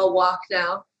that we all walk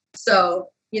now. So,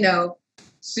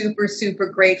 super, super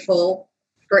grateful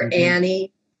for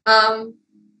Annie.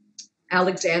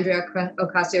 Alexandria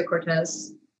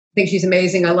Ocasio-Cortez. I think she's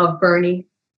amazing. I love Bernie.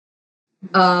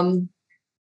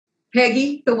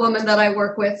 Peggy, the woman that I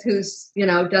work with, who's,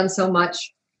 done so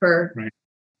much for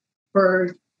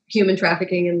human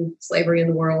trafficking and slavery in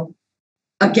the world.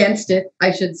 Against it,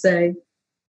 I should say.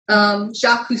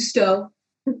 Jacques Cousteau.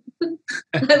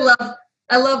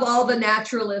 I love all the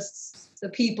naturalists, the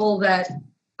people that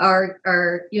are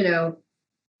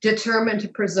determined to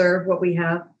preserve what we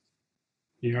have.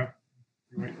 Yeah.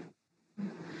 Right.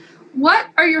 What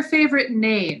are your favorite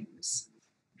names?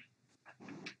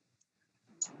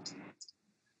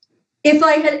 If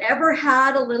I had ever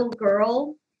had a little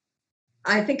girl,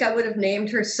 I think I would have named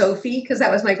her Sophie because that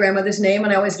was my grandmother's name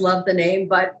and I always loved the name,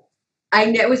 but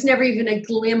it was never even a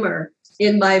glimmer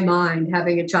in my mind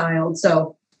having a child.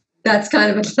 So that's kind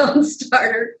of a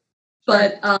non-starter.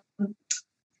 But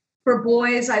for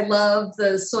boys, I love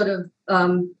the sort of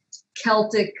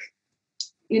Celtic,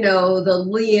 the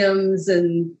Liams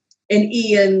and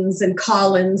Ians and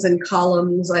Collins and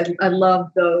Columns. I love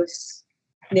those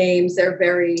names. They're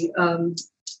very,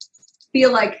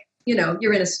 feel like,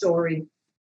 you're in a story.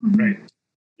 Right.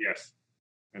 Yes,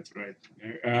 that's right.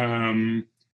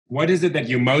 What is it that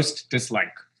you most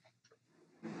dislike?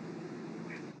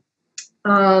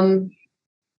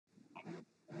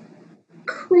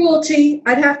 Cruelty.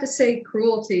 I'd have to say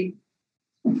cruelty.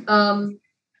 But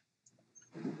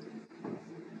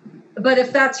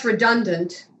if that's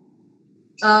redundant,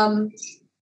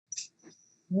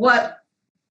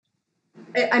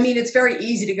 it's very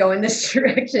easy to go in this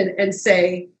direction and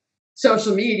say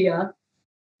social media.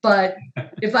 But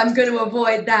if I'm going to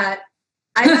avoid that,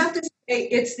 I have to say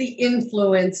it's the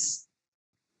influence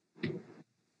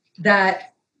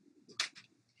that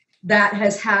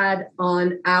has had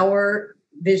on our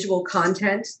visual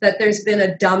content, that there's been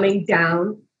a dumbing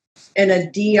down and a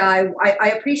DIY.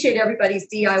 I appreciate everybody's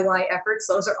DIY efforts.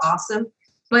 Those are awesome.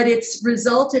 But it's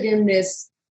resulted in this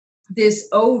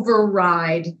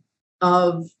override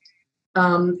of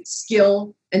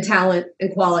skill and talent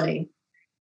and quality.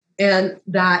 And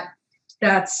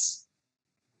that's,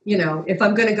 if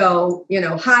I'm going to go,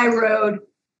 high road,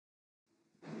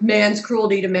 man's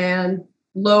cruelty to man,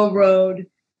 low road,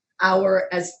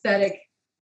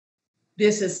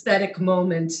 this aesthetic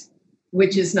moment,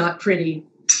 which is not pretty.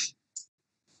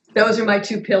 Those are my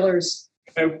two pillars.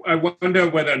 I wonder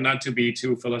whether, not to be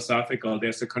too philosophical,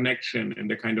 there's a connection in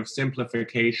the kind of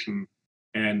simplification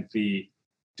and the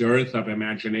dearth of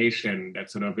imagination that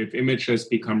sort of, if images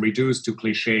become reduced to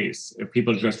cliches, if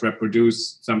people just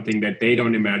reproduce something that they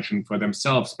don't imagine for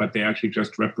themselves, but they actually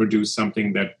just reproduce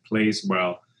something that plays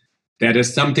well, that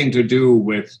has something to do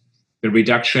with the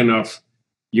reduction of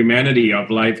humanity, of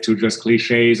life, to just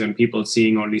cliches and people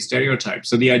seeing only stereotypes.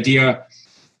 So the idea,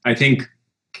 I think,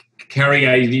 Carrie,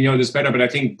 you know this better, but I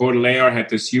think Baudelaire had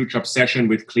this huge obsession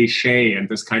with cliche and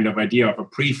this kind of idea of a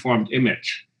preformed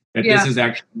image. That this is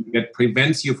actually, that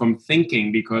prevents you from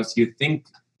thinking because you think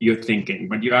you're thinking,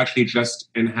 but you're actually just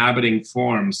inhabiting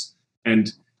forms.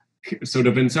 And sort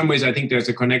of in some ways, I think there's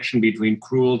a connection between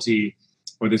cruelty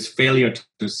or this failure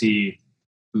to see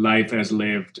life as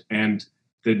lived and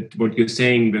what you're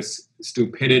saying, this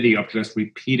stupidity of just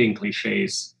repeating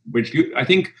cliches, which I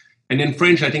think, and in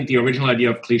French, I think the original idea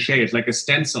of cliche is like a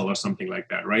stencil or something like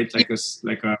that, right? Like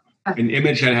an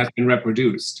image that has been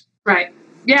reproduced. Right.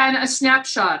 Yeah, and a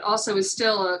snapshot also is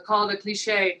still called a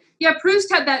cliche. Yeah,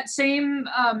 Proust had that same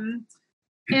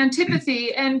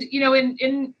antipathy. And, you know,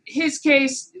 in his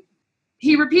case,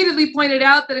 he repeatedly pointed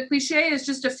out that a cliche is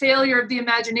just a failure of the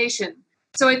imagination.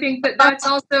 So I think that that's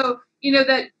also, you know,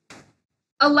 that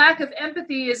a lack of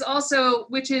empathy is also,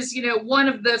 which is, you know, one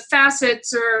of the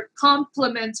facets or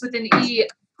complements within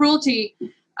cruelty,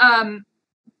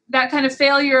 that kind of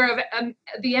failure of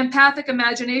the empathic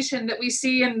imagination that we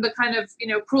see in the kind of, you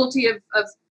know, cruelty of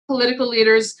political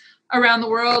leaders around the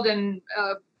world and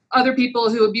other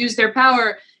people who abuse their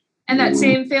power. And that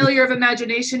same failure of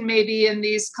imagination maybe in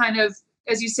these kind of,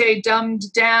 as you say,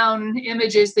 dumbed down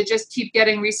images that just keep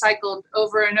getting recycled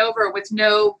over and over with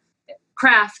no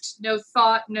craft, no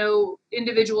thought, no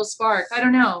individual spark. I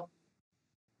don't know.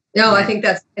 No, I think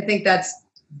that's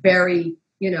very,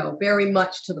 you know, very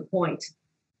much to the point.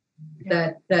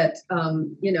 That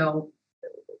you know,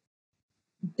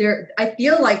 there. I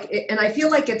feel like it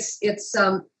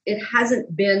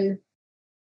hasn't been.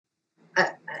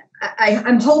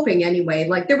 I'm hoping anyway.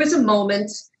 Like there was a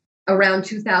moment around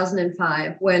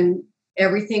 2005 when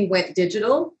everything went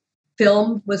digital.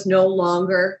 Film was no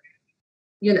longer,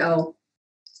 you know,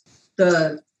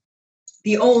 the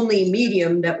only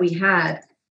medium that we had,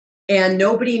 and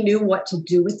nobody knew what to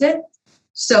do with it.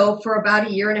 So for about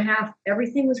a year and a half,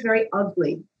 everything was very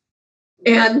ugly.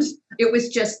 And it was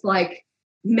just like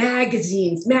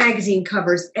magazine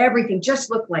covers, everything just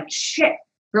looked like shit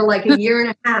for like a year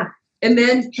and a half. And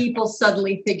then people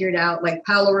suddenly figured out, like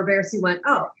Paolo Roversi went,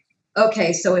 oh,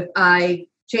 okay, so if I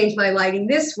change my lighting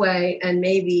this way and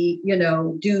maybe, you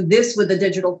know, do this with a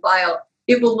digital file,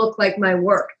 it will look like my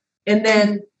work. And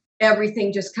then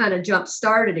everything just kind of jump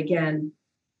started again.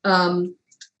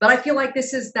 But I feel like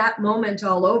this is that moment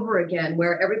all over again,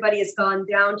 where everybody has gone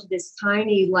down to this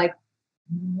tiny, like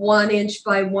 1 inch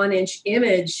by 1 inch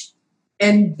image.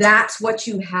 And that's what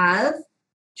you have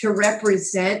to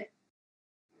represent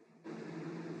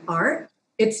art.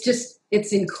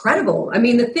 It's incredible. I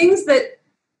mean, the things that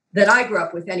I grew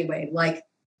up with anyway, like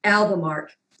album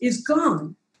art, is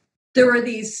gone. There are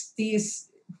these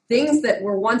things that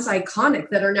were once iconic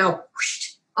that are now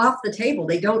whoosh, off the table.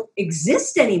 They don't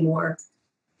exist anymore.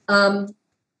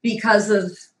 Because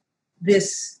of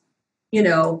this, you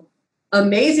know,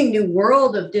 amazing new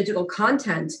world of digital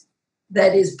content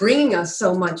that is bringing us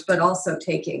so much, but also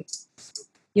taking,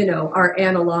 you know, our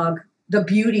analog, the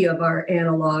beauty of our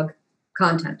analog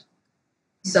content.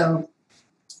 So,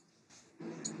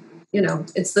 you know,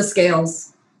 it's the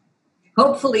scales.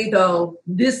 Hopefully, though,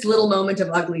 this little moment of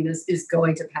ugliness is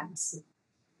going to pass.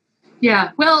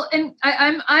 Yeah, well, and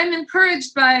I'm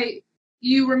encouraged by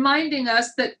you reminding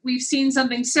us that we've seen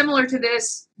something similar to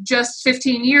this just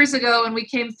 15 years ago and we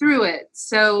came through it.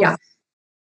 So yeah.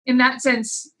 In that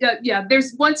sense,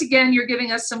 there's, once again, you're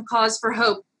giving us some cause for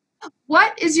hope.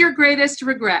 What is your greatest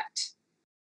regret?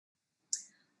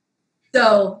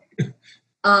 So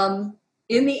in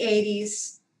the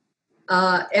 80s,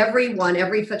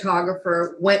 every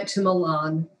photographer went to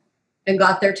Milan and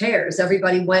got their tears.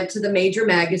 Everybody went to the major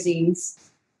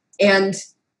magazines, and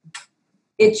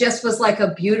it just was like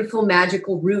a beautiful,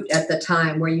 magical route at the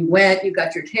time where you went, you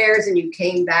got your tears, and you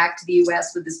came back to the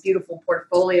U.S. with this beautiful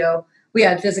portfolio. We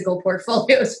had physical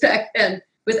portfolios back then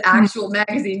with actual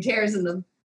magazine tears in them.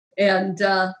 And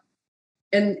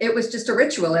it was just a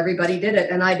ritual. Everybody did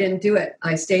it, and I didn't do it.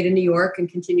 I stayed in New York and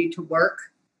continued to work.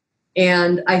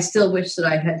 And I still wish that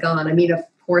I had gone. I mean, of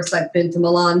course, I've been to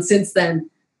Milan since then,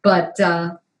 but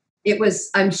it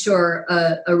was, I'm sure,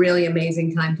 a really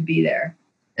amazing time to be there.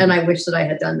 And I wish that I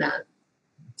had done that.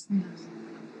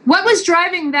 What was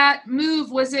driving that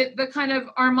move? Was it the kind of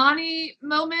Armani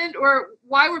moment, or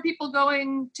why were people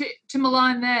going to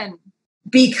Milan then?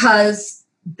 Because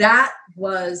that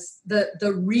was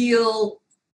the real,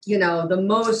 you know, the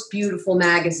most beautiful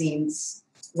magazines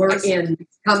were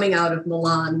coming out of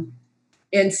Milan.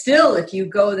 And still, if you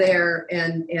go there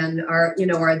and are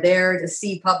there to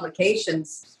see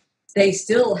publications, they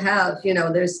still have,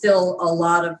 there's still a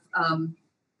lot of,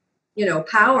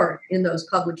 power in those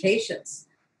publications.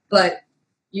 But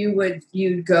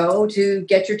you'd go to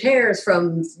get your tears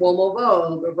from Uomo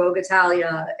Vogue or Vogue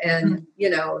Italia, and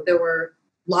there were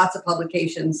lots of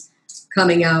publications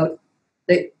coming out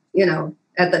that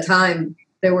at the time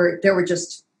there were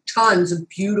just tons of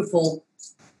beautiful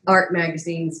art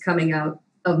magazines coming out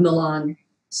of Milan.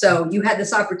 So you had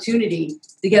this opportunity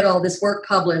to get all this work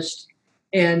published,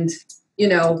 and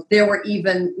there were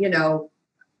even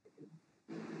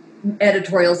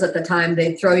editorials at the time.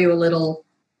 They'd throw you a little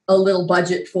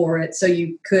budget for it, so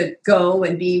you could go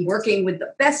and be working with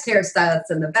the best hairstylists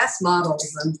and the best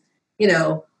models, and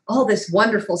all this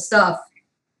wonderful stuff.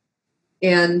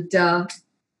 And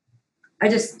I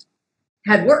just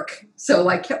had work, so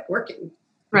I kept working.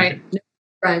 Right.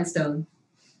 Grindstone.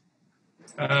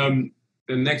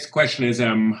 The next question is,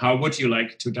 how would you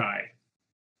like to die?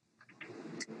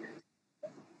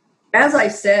 As I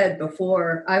said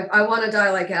before, I want to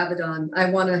die like Avedon. I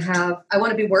want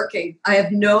to be working. I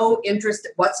have no interest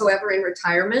whatsoever in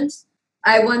retirement.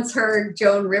 I once heard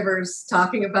Joan Rivers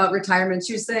talking about retirement.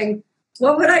 She was saying,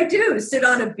 what would I do? Sit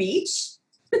on a beach?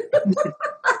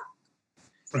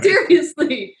 Right.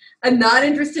 Seriously, I'm not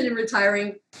interested in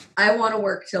retiring. I want to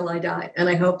work till I die, and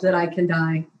I hope that I can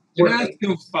die Can I working. ask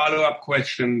you a follow-up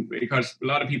question? Because a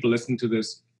lot of people listen to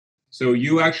this. So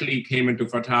you actually came into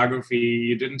photography.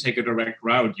 You didn't take a direct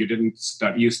route. You didn't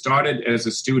study. You started as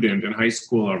a student in high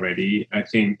school already, I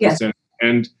think. Yes.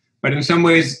 But in some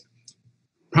ways,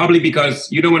 probably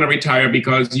because you don't want to retire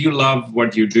because you love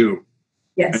what you do.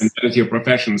 Yes. And that is your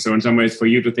profession. So in some ways, for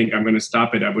you to think, I'm going to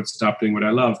stop it, I would stop doing what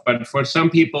I love. But for some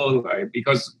people,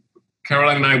 because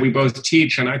Caroline and I, we both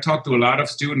teach, and I talk to a lot of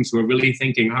students who are really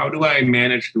thinking, how do I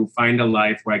manage to find a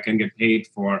life where I can get paid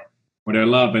for what I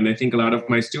love? And I think a lot of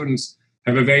my students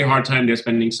have a very hard time. They're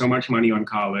spending so much money on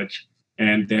college,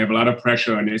 and they have a lot of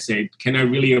pressure, and they say, can I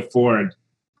really afford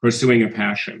pursuing a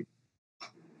passion?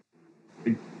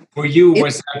 For you,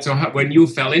 was that so? When you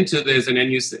fell into this, and then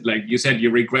you said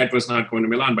your regret was not going to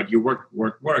Milan, but you worked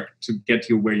to get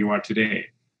you where you are today.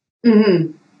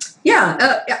 Mm-hmm.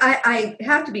 Yeah, I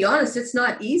have to be honest. It's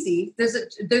not easy.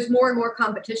 There's more and more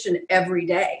competition every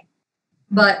day,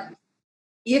 but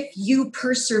if you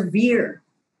persevere,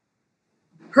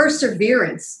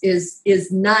 perseverance is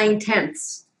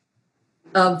 9/10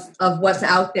 of what's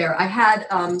out there. I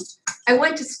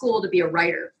went to school to be a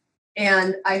writer.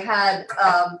 And I had,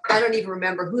 I don't even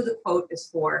remember who the quote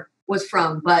was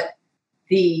from, but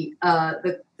the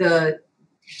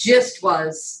gist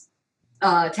was,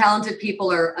 talented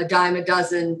people are a dime a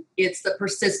dozen. It's the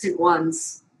persistent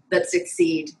ones that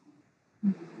succeed.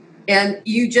 And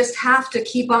you just have to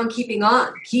keep on keeping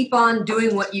on, keep on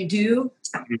doing what you do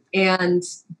and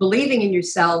believing in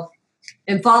yourself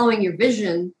and following your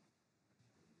vision.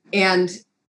 And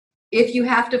if you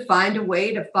have to find a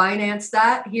way to finance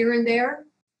that here and there,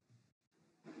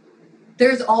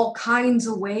 there's all kinds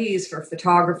of ways for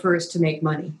photographers to make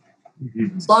money.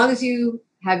 Mm-hmm. As long as you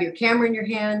have your camera in your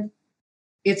hand,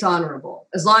 it's honorable.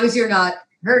 As long as you're not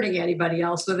hurting anybody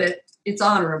else with it, it's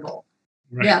honorable.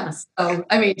 Right. Yeah. So,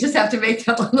 just have to make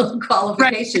that one little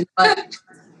qualification. Right. But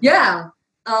yeah,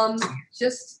 I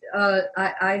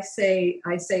say,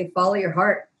 follow your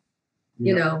heart,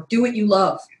 do what you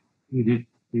love. Mm-hmm.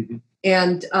 Mm-hmm.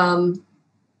 And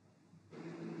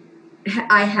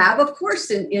I have, of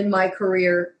course, in my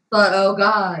career thought, oh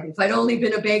God, if I'd only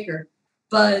been a baker.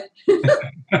 But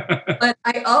but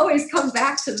I always come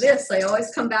back to this. I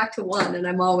always come back to one, and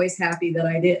I'm always happy that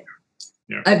I did.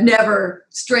 Yeah. I've never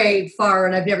strayed far,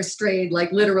 and I've never strayed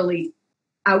like literally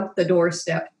out the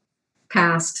doorstep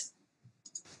past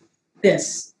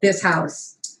this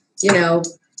house.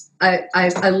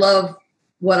 I love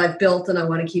what I've built, and I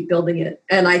want to keep building it.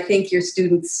 And I think your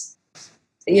students,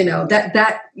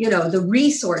 the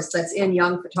resource that's in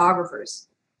young photographers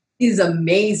is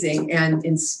amazing and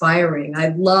inspiring. I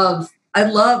love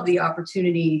the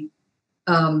opportunity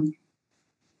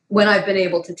when I've been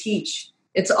able to teach.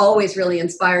 It's always really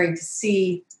inspiring to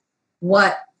see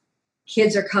what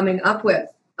kids are coming up with.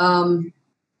 I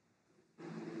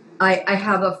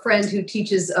have a friend who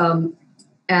teaches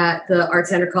at the Art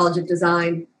Center College of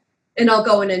Design, and I'll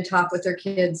go in and talk with their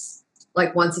kids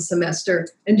like once a semester,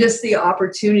 and just the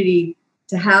opportunity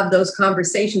to have those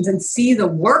conversations and see the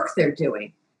work they're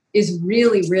doing is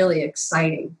really, really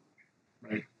exciting.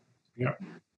 Right. Yeah.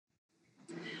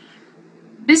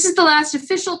 This is the last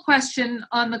official question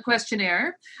on the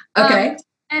questionnaire. Okay.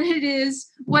 And it is,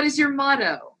 what is your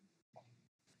motto?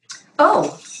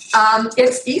 Oh,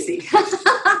 it's easy.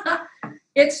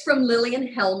 It's from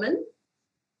Lillian Hellman.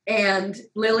 And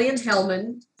Lillian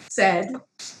Hellman said,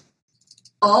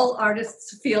 all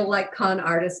artists feel like con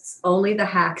artists, only the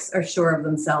hacks are sure of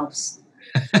themselves.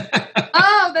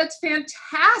 Oh, that's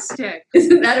fantastic.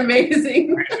 Isn't that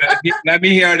amazing? Let me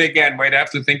hear it again. Wait, I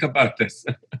have to think about this.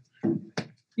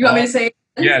 You want me to say it?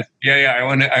 Yes. Yeah.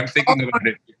 I'm thinking about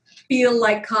it. Feel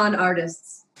like con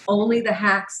artists. Only the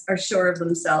hacks are sure of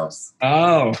themselves.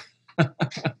 Oh.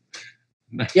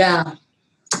 Yeah.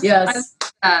 Yes.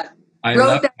 I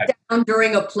wrote that down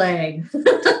during a play.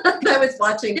 I was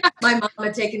watching. My mom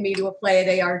had taken me to a play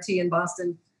at ART in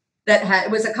Boston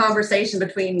it was a conversation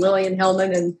between Lillian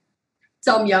Hellman and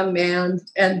some young man,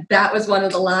 and that was one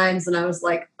of the lines, and I was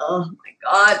like, oh my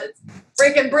God, it's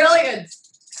freaking brilliant.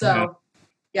 So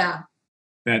yeah.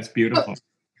 That's beautiful.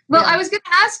 Well, I was going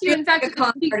to ask you, in fact, a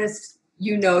con artist,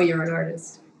 you're an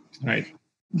artist. Right.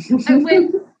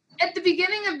 At the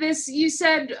beginning of this, you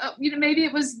said, maybe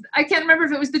it was, I can't remember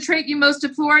if it was the trait you most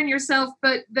deplore in yourself,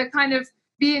 but the kind of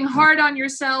being hard on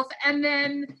yourself. And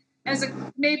then as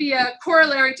maybe a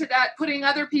corollary to that, putting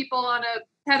other people on a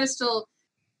pedestal.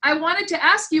 I wanted to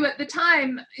ask you at the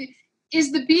time,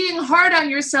 is the being hard on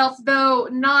yourself, though,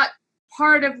 not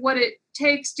part of what it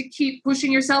takes to keep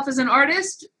pushing yourself as an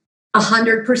artist?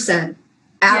 100%.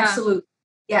 Absolutely.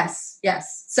 Yeah.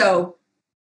 Yes. So,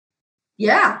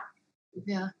 yeah.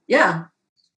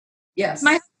 Yes.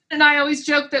 My husband and I always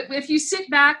joke that if you sit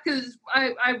back, because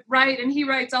I write and he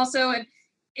writes also, and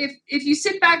if you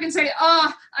sit back and say,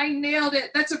 oh, I nailed it,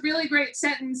 that's a really great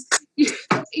sentence,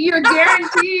 you're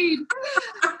guaranteed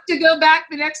to go back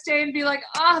the next day and be like,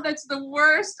 oh, that's the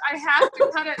worst, I have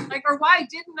to cut it, or why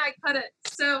didn't I cut it?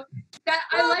 So that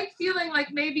I like feeling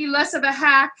like maybe less of a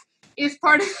hack if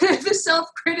part of the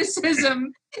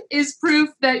self-criticism is proof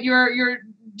that you're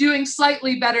doing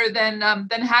slightly better than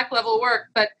hack level work.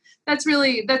 But that's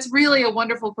really a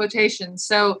wonderful quotation.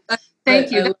 So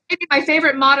thank you. That's maybe my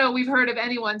favorite motto we've heard of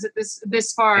anyone's at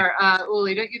this far,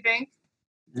 Uli, don't you think?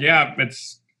 Yeah,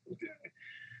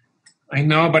 I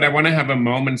know, but I want to have a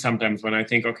moment sometimes when I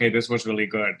think, okay, this was really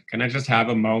good. Can I just have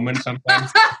a moment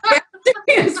sometimes?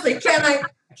 Seriously, can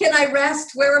I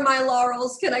rest? Where are my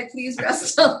laurels? Can I please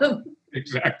rest on them?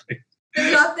 Exactly.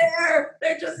 They're not there.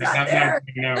 They're just not there.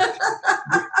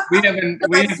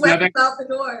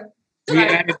 We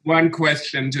added one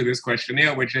question to this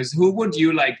questionnaire, which is, who would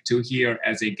you like to hear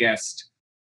as a guest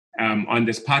on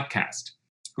this podcast?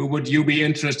 Who would you be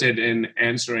interested in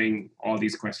answering all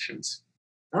these questions?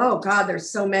 Oh, God, there's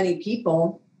so many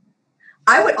people.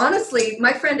 I would honestly,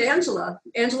 my friend Angela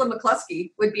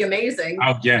McCluskey would be amazing.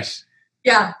 Oh, yes.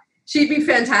 Yeah, she'd be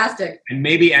fantastic. And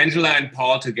maybe Angela and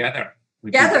Paul together.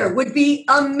 Would be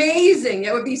amazing.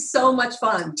 It would be so much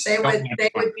fun. They would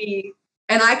be,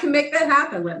 and I can make that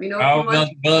happen. Let me know.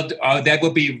 That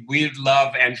would be, we'd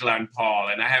love Angela and Paul,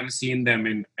 and I haven't seen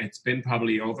them it's been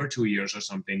probably over 2 years or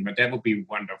something, but that would be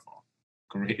wonderful.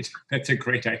 Great. That's a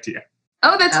great idea.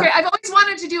 Oh, that's great. I've always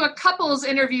wanted to do a couples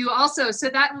interview also, so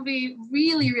that will be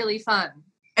really, really fun.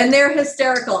 And they're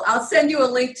hysterical. I'll send you a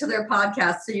link to their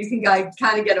podcast so you can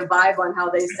kind of get a vibe on how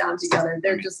they sound together.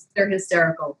 They're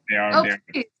hysterical. They are.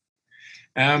 Okay.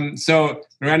 So,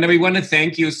 Miranda, we want to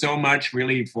thank you so much,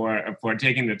 really, for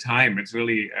taking the time. It's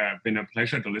really been a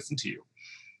pleasure to listen to you.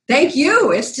 Thank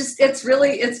you.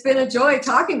 It's been a joy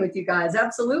talking with you guys.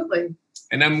 Absolutely.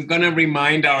 And I'm going to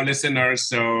remind our listeners,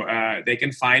 so they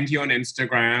can find you on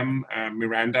Instagram,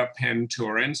 Miranda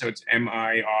Penn-Turin. So it's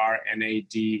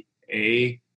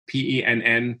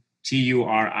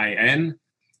MiradaPennTurin.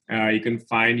 You can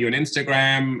find you on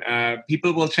Instagram.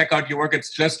 People will check out your work.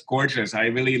 It's just gorgeous. I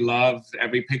really love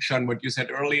every picture on what you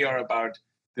said earlier about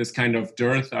this kind of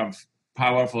dearth of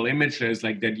powerful images,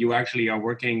 like that you actually are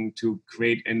working to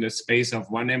create in the space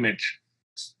of one image.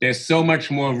 There's so much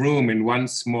more room in one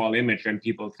small image than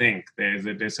people think.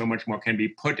 There's so much more can be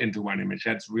put into one image.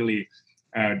 That's really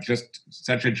just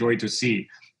such a joy to see.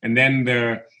 And then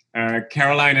the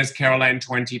Caroline is Caroline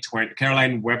 2020,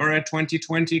 Caroline Weber at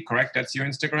 2020, correct? That's your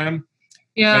Instagram?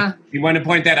 Yeah. But we want to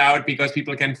point that out because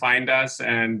people can find us,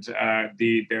 and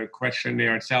the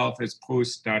questionnaire itself is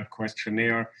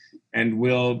post.questionnaire, and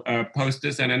we'll post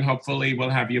this, and then hopefully we'll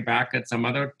have you back at some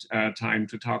other time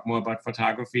to talk more about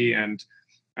photography, and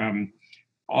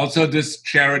also this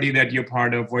charity that you're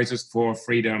part of, Voices for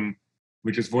Freedom,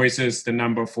 which is Voices, the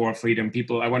number 4 Freedom.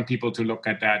 I want people to look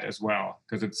at that as well,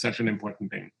 because it's such an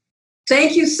important thing.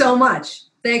 Thank you so much.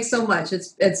 Thanks so much.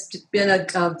 It's been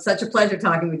such a pleasure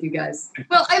talking with you guys.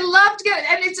 Well, I loved it,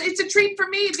 and it's a treat for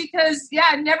me because,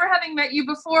 never having met you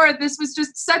before, this was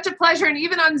just such a pleasure, and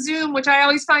even on Zoom, which I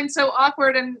always find so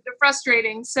awkward and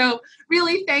frustrating. So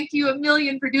really, thank you a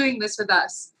million for doing this with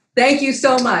us. Thank you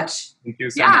so much. Thank you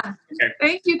so much. Okay.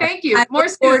 Thank you. More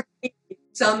soon.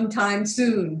 Sometime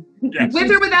soon. Yes. With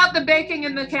or without the baking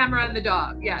and the camera and the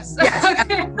dog. Yes.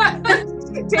 Okay.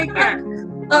 Take care.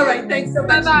 All right. Thanks so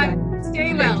much. Bye-bye.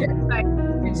 Stay well. Bye.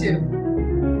 You too.